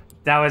god,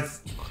 that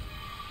was...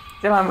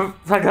 Damn,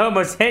 I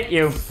almost hit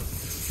you.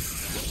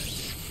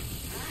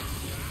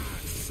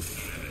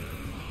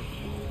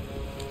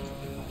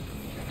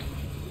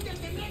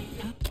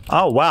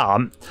 Oh,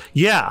 wow.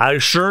 Yeah, I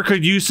sure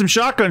could use some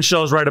shotgun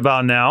shells right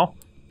about now.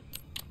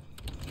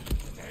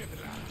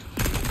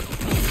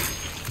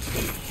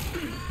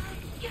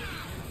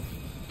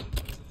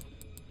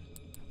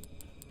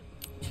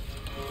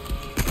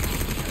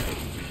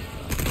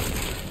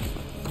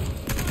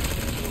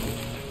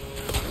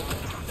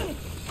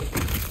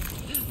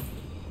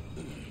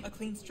 A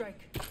clean strike.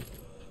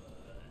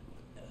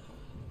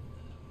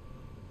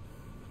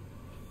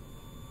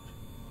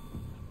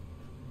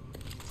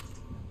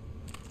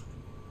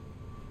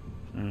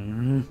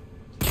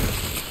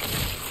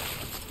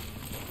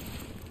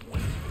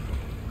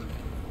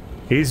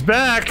 He's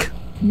back!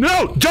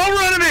 No! Don't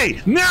run at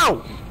me!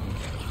 No!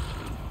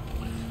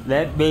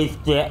 Let me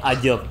sit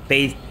on your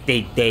face,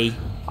 Day.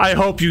 I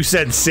hope you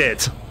said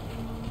sit.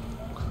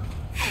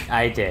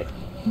 I did.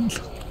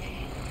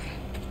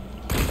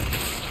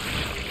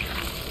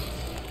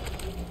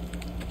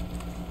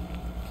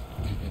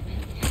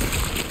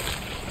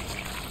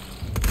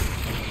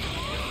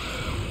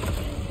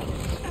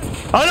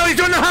 Oh no, he's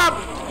doing the hop!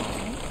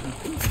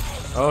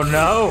 Oh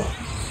no!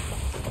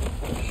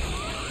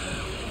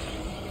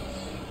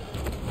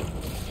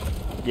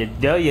 You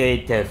know you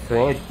ain't the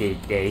friend,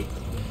 Day.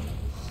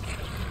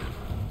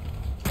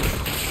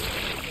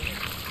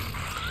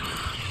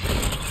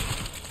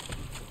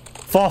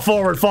 Fall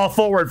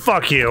forward,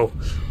 fuck you.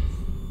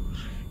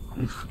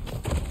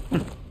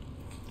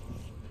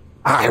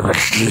 I was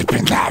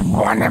sleeping that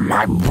one in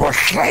my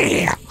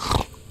bushly.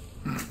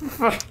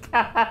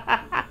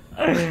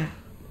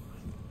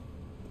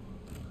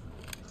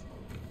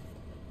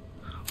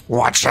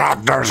 Watch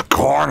out, there's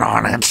corn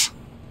on it.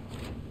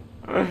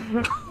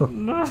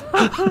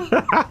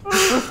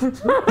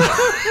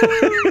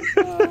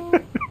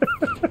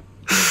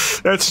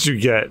 That's what you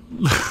get.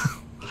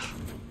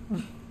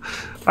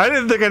 I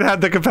didn't think I'd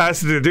had the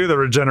capacity to do the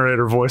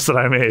regenerator voice that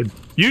I made.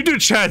 You do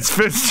Chad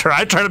Spinster.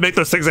 I try to make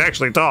those things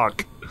actually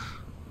talk.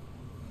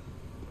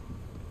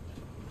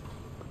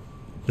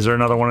 Is there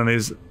another one of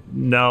these?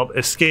 No.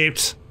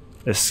 Escaped.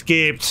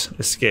 Escaped.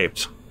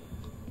 Escaped.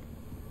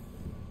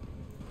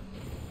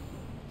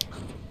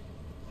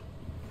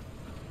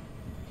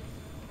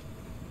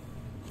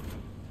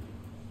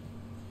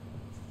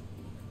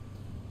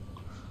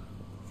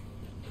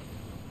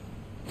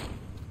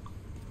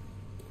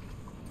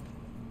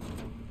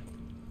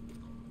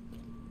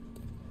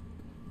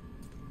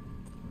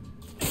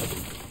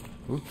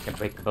 Ooh,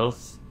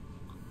 chemicals.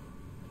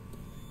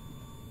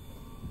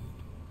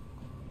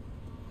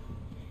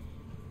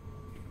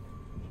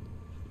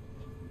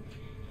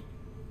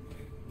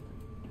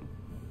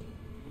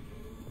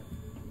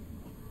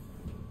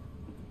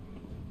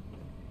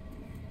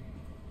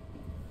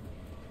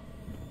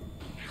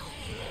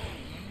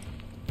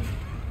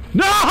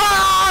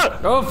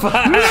 Oh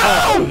fuck!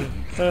 No!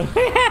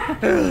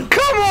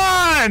 Come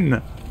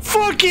on!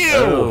 Fuck you!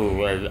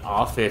 Oh, an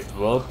office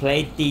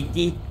roleplay,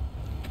 DD.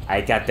 I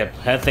got the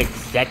perfect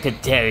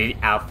secretary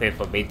outfit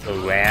for me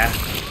to wear.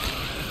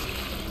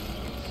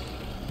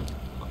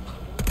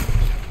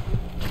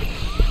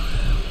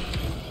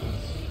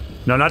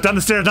 No, not down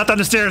the stairs, not down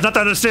the stairs, not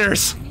down the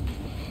stairs!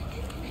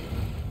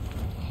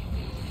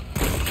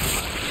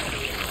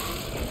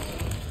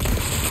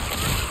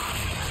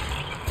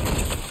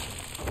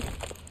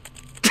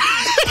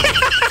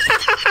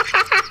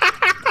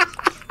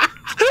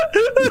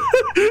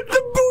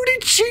 The booty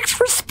cheeks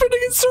were spinning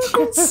in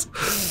circles!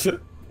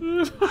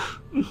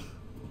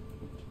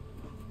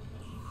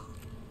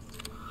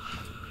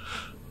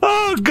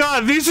 Oh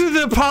god, these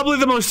are probably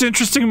the most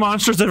interesting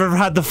monsters I've ever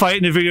had to fight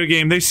in a video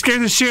game. They scare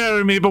the shit out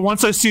of me, but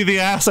once I see the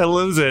ass, I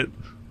lose it.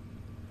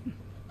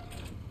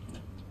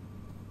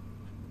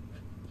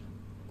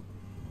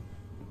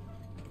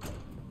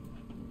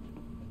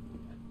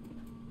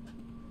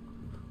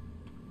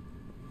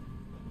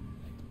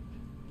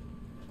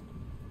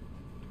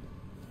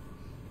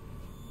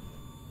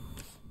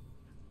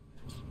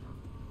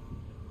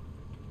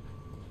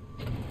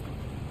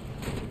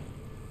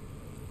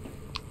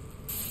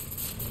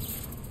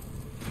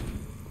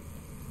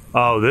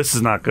 Oh, this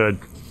is not good.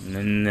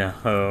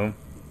 No.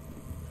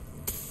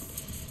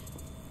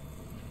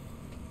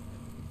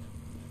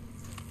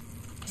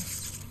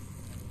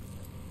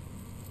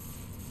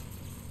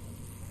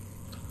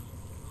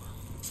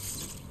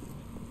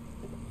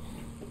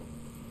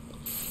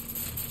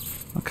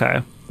 Okay,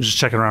 I'm just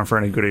checking around for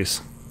any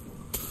goodies.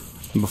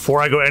 And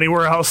before I go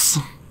anywhere else...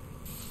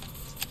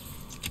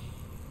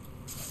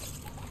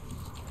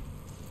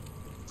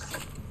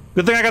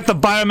 Good thing I got the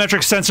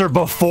biometric sensor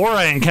before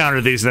I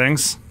encountered these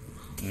things.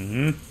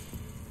 Mm-hmm.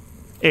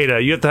 Ada,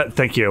 you have that.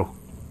 Thank you.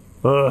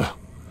 Ugh. I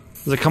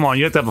was like, come on,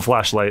 you have to have a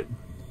flashlight.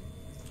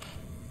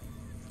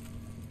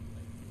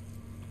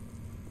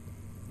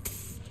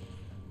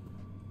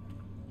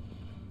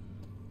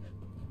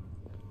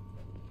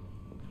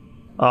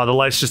 Oh, the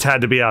lights just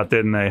had to be out,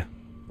 didn't they?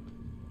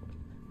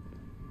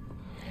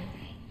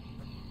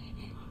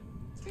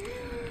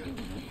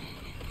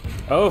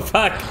 Oh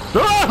fuck!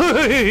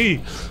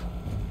 Hey!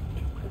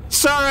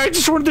 Sorry, I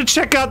just wanted to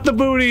check out the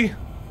booty.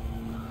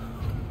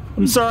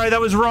 I'm sorry, that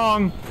was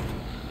wrong.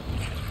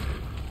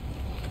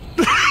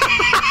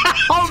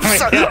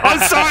 I'm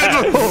sorry,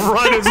 the little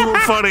run is a little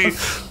funny.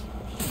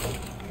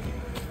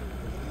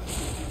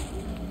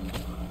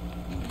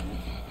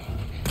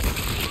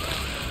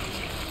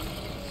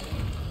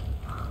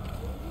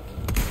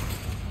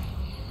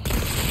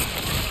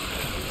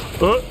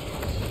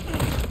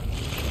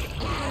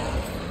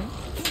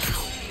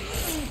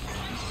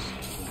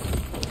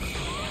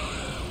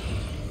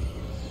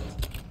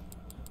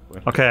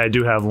 Okay, I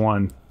do have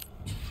one.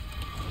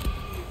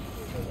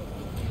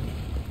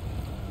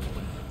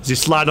 Does he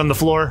slide on the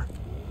floor?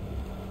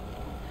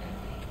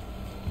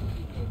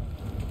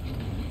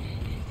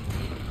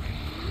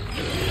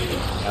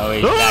 Oh,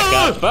 he's back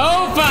up.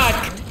 Oh,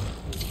 fuck!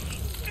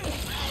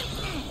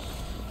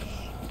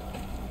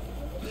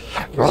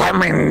 Let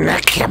me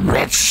nick you,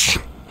 bitch.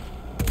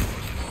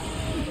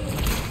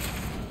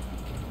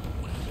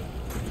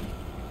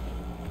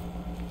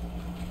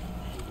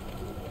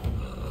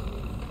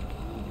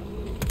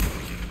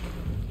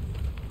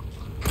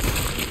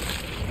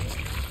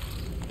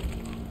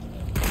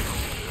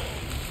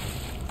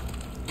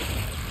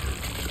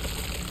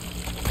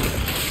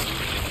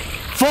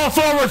 Fall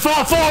forward!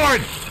 Fall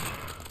forward!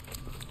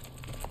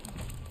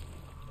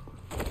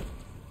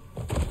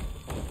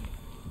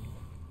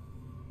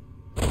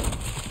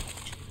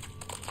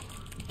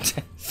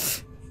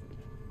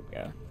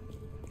 Yeah.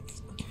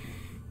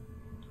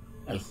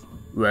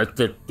 What's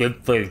the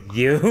good for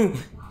you?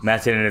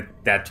 Imagine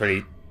that's what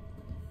you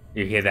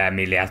hear that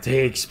immediately after he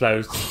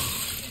explodes.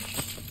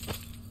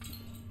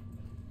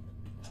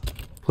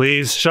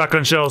 Please,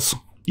 shotgun shells.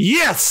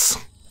 Yes!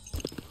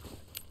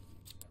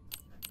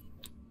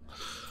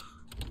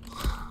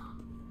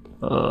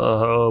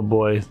 Oh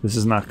boy, this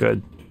is not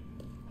good.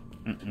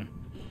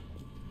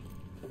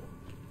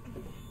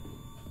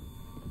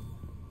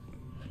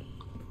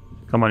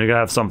 Come on, you gotta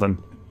have something.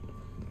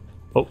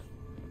 Oh.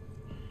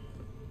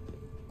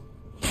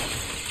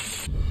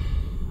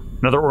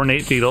 Another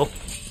ornate beetle.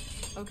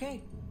 Okay.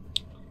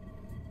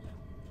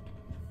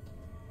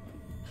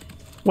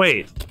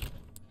 Wait.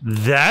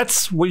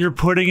 That's what you're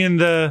putting in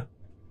the...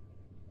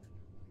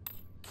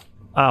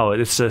 Oh,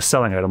 it's a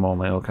selling item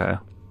only, okay.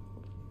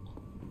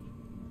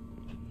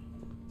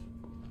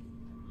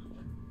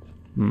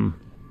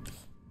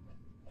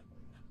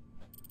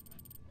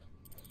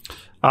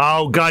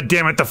 Oh, god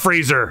damn it, the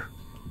freezer!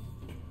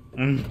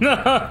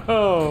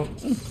 No!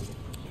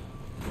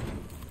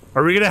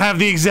 Are we gonna have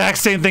the exact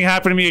same thing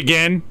happen to me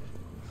again?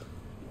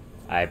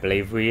 I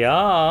believe we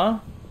are.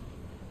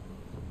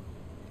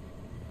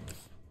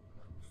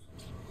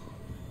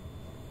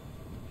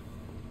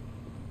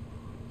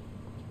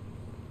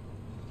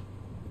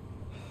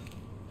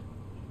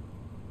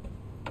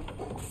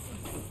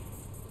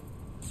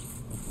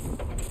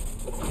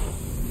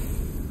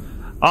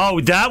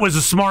 Oh, that was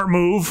a smart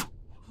move.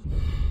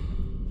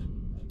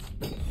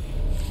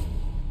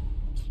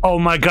 Oh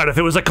my god, if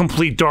it was like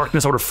complete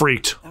darkness, I would have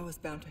freaked. That was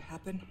bound to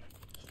happen.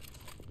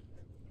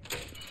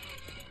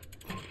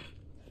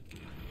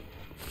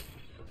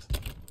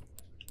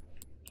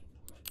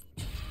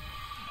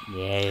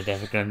 Yeah, you're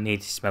definitely gonna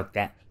need to smoke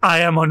that. I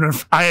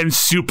am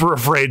super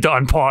afraid to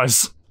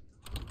unpause.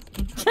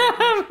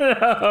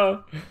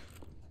 No.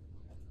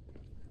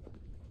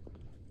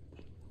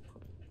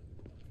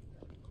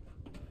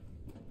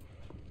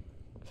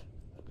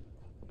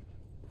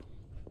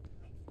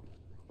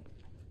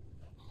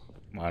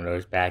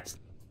 Monroe's back,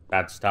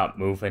 about to stop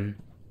moving.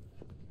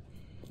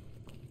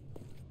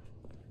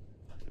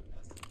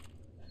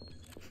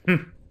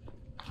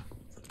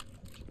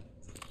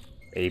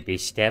 Baby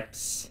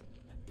steps.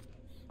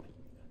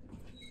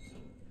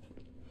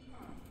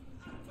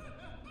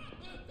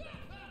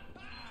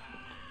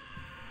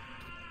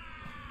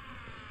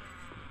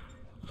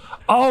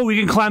 Oh, we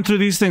can climb through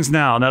these things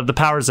now that the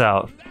power's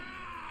out.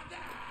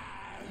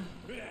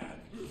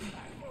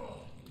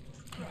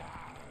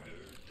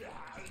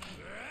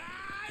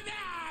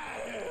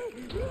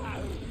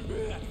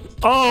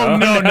 Oh,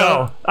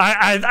 no.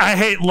 I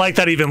hate like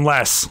that even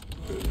less.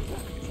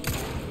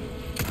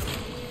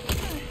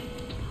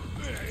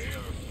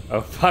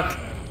 Oh, fuck.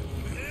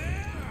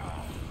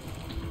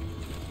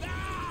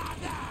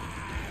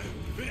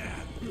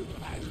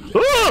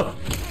 Ooh!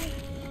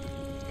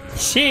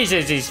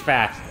 Jesus, he's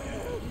fast.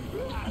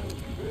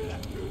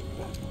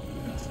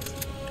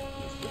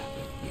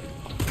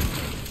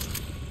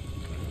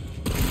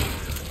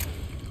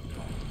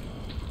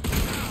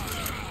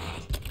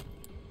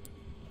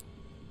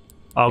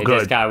 Oh, They good.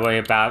 just gotta worry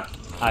about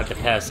the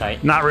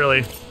parasite. Not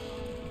really.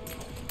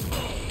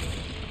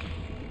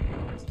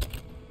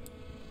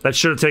 That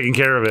should have taken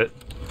care of it.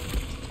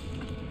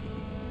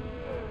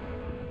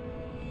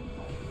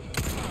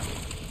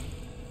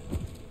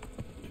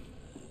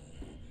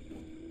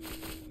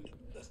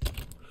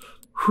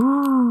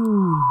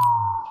 Whew.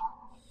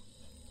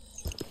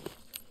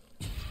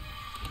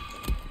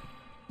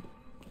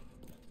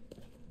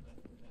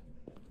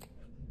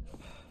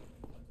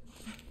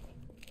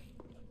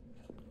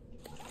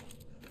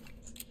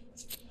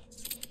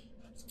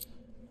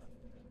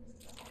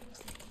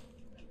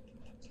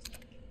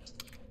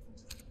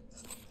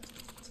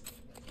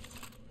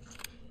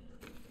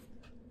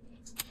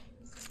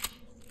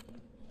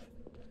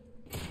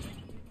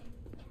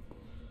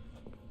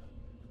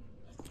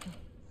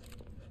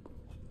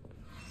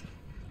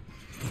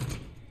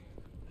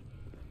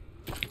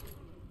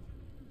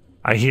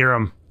 I hear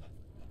him.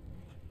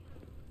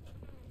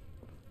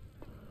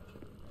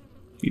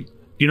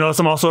 You know what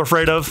I'm also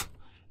afraid of?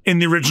 In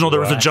the original,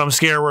 there was a jump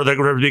scare where there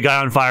would be a guy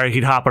on fire.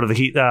 He'd hop out of the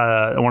heat,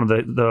 one of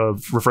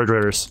the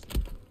refrigerators.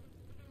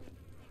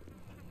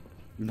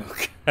 No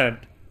good.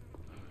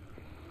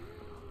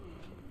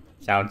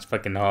 Sounds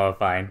fucking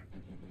horrifying.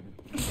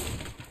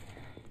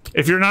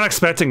 If you're not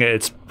expecting it,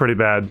 it's pretty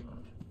bad.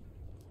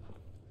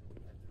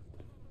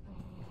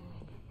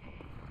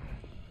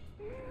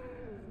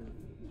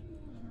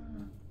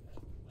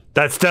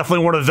 That's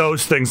definitely one of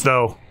those things,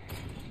 though.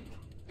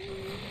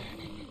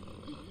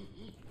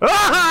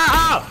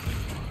 Ah!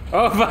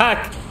 Oh,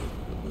 fuck!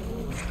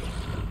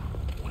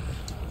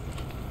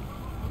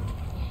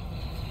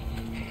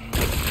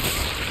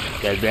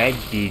 The red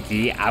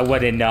DD, I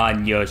would've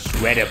known your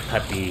shredder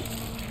puppy.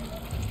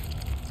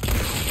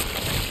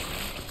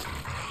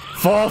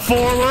 Fall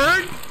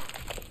forward!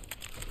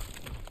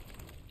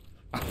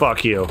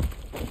 Fuck you.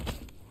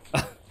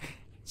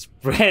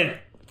 Spread.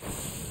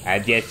 I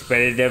just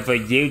spread it up for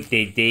you,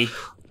 DD.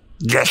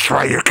 Just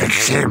where you can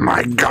see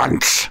my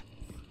guns.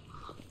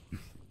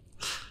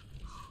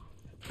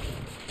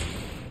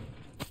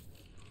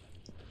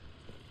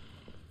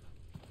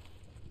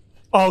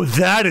 Oh,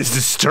 that is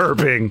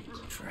disturbing.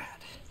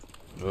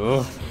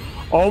 Ugh.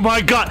 Oh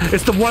my god,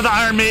 it's the one of the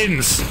Iron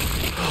Maidens.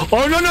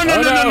 Oh no no no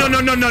Oh, no no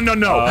no. no no no no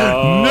no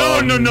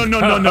Oh, no no no no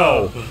no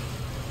no.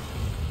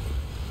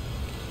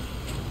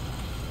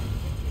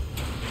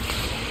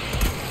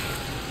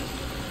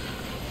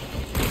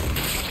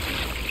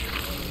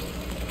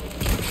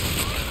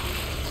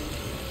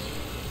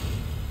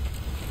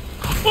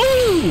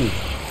 Ooh!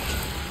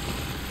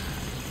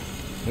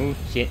 Oh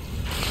shit.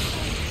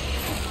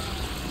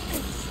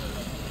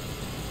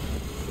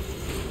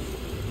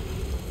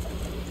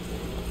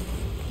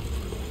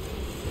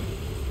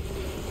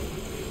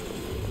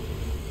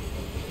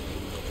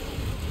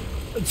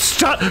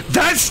 Stop!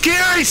 That's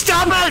scary!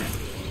 Stop it!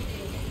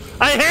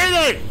 I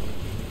hate it!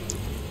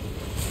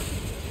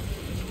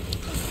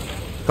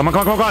 Come on,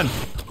 come on, come on, come on!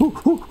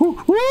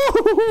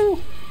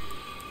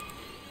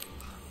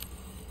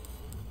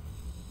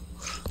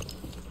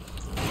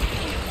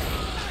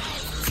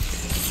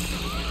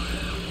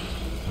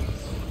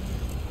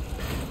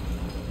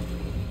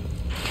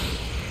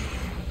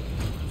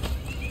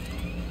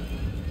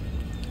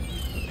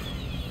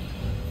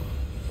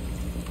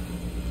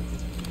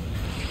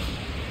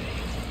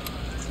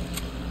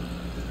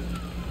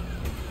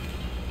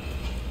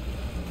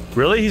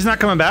 Really? He's not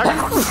coming back?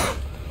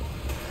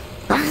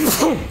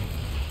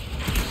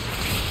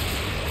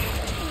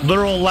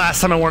 Literal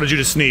last time I wanted you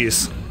to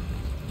sneeze.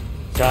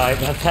 Sorry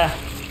about that.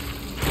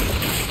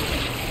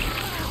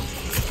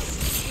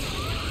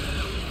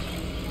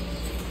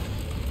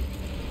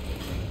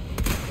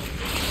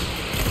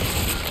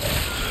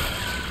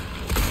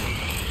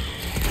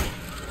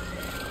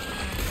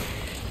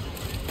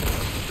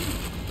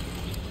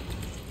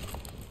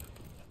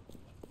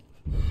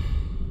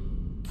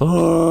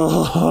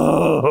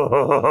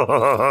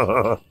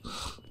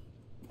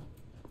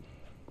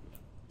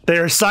 They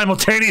are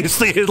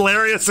simultaneously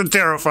hilarious and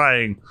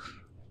terrifying.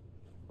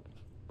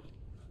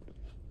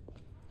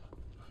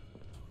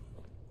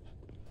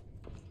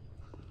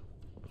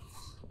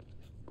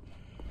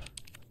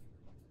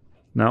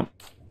 No.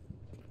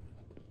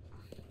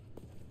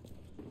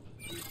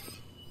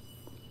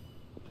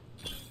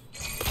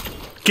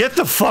 Get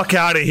the fuck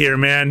out of here,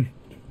 man.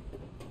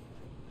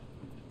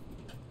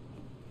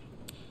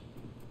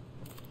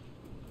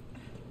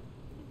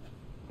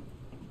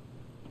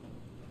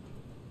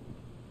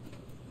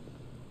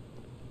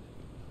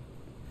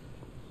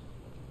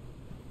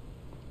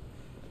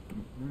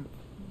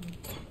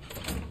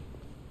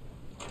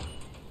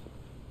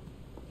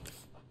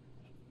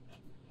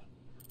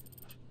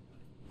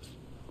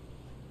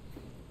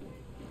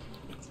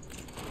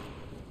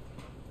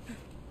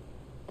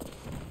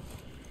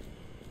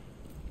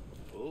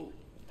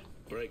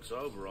 Break's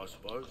over, I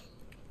suppose.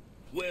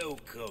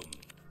 Welcome.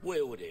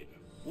 Wielding.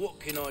 What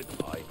can I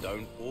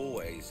don't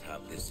always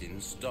have this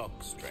in stock,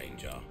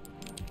 stranger.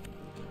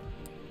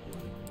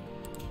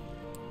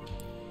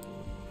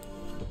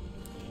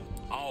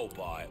 I'll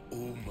buy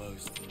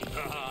almost.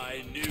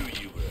 I knew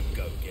you were a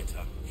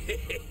go-getter.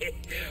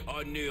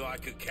 I knew I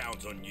could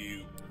count on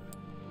you.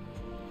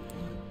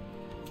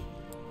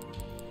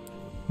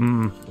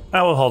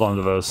 I will hold on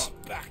to those.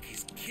 My back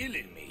is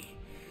killing me.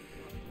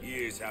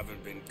 Years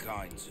haven't been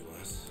kind to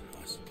us,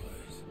 I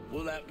suppose.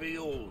 Will that be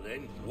all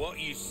then? What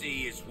you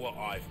see is what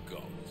I've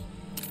got.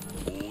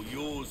 All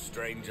yours,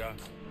 stranger.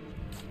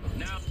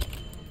 Now.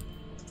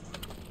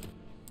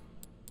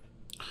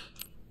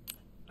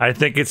 I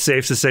think it's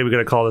safe to say we're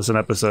gonna call this an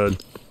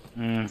episode.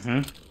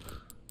 Well,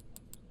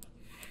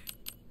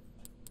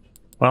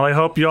 I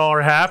hope y'all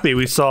are happy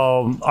we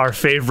saw our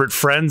favorite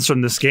friends from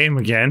this game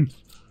again.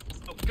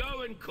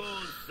 Go and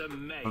cause the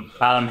maid.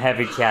 Bottom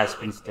heavy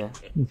Caspinster.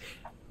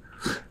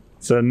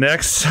 So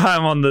next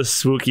time on the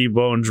Spooky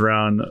Bones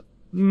round, I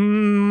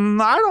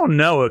don't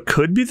know. It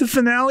could be the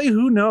finale.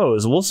 Who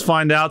knows? We'll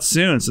find out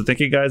soon. So thank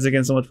you guys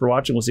again so much for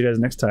watching. We'll see you guys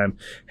next time.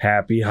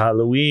 Happy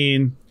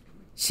Halloween.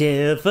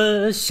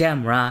 Silver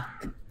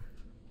Shamrock.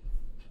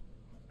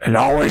 And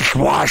always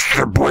wash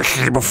the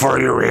bushes before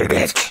you eat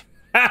it.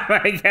 Oh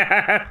my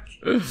god.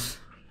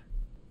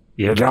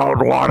 You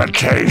don't want to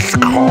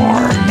taste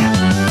corn.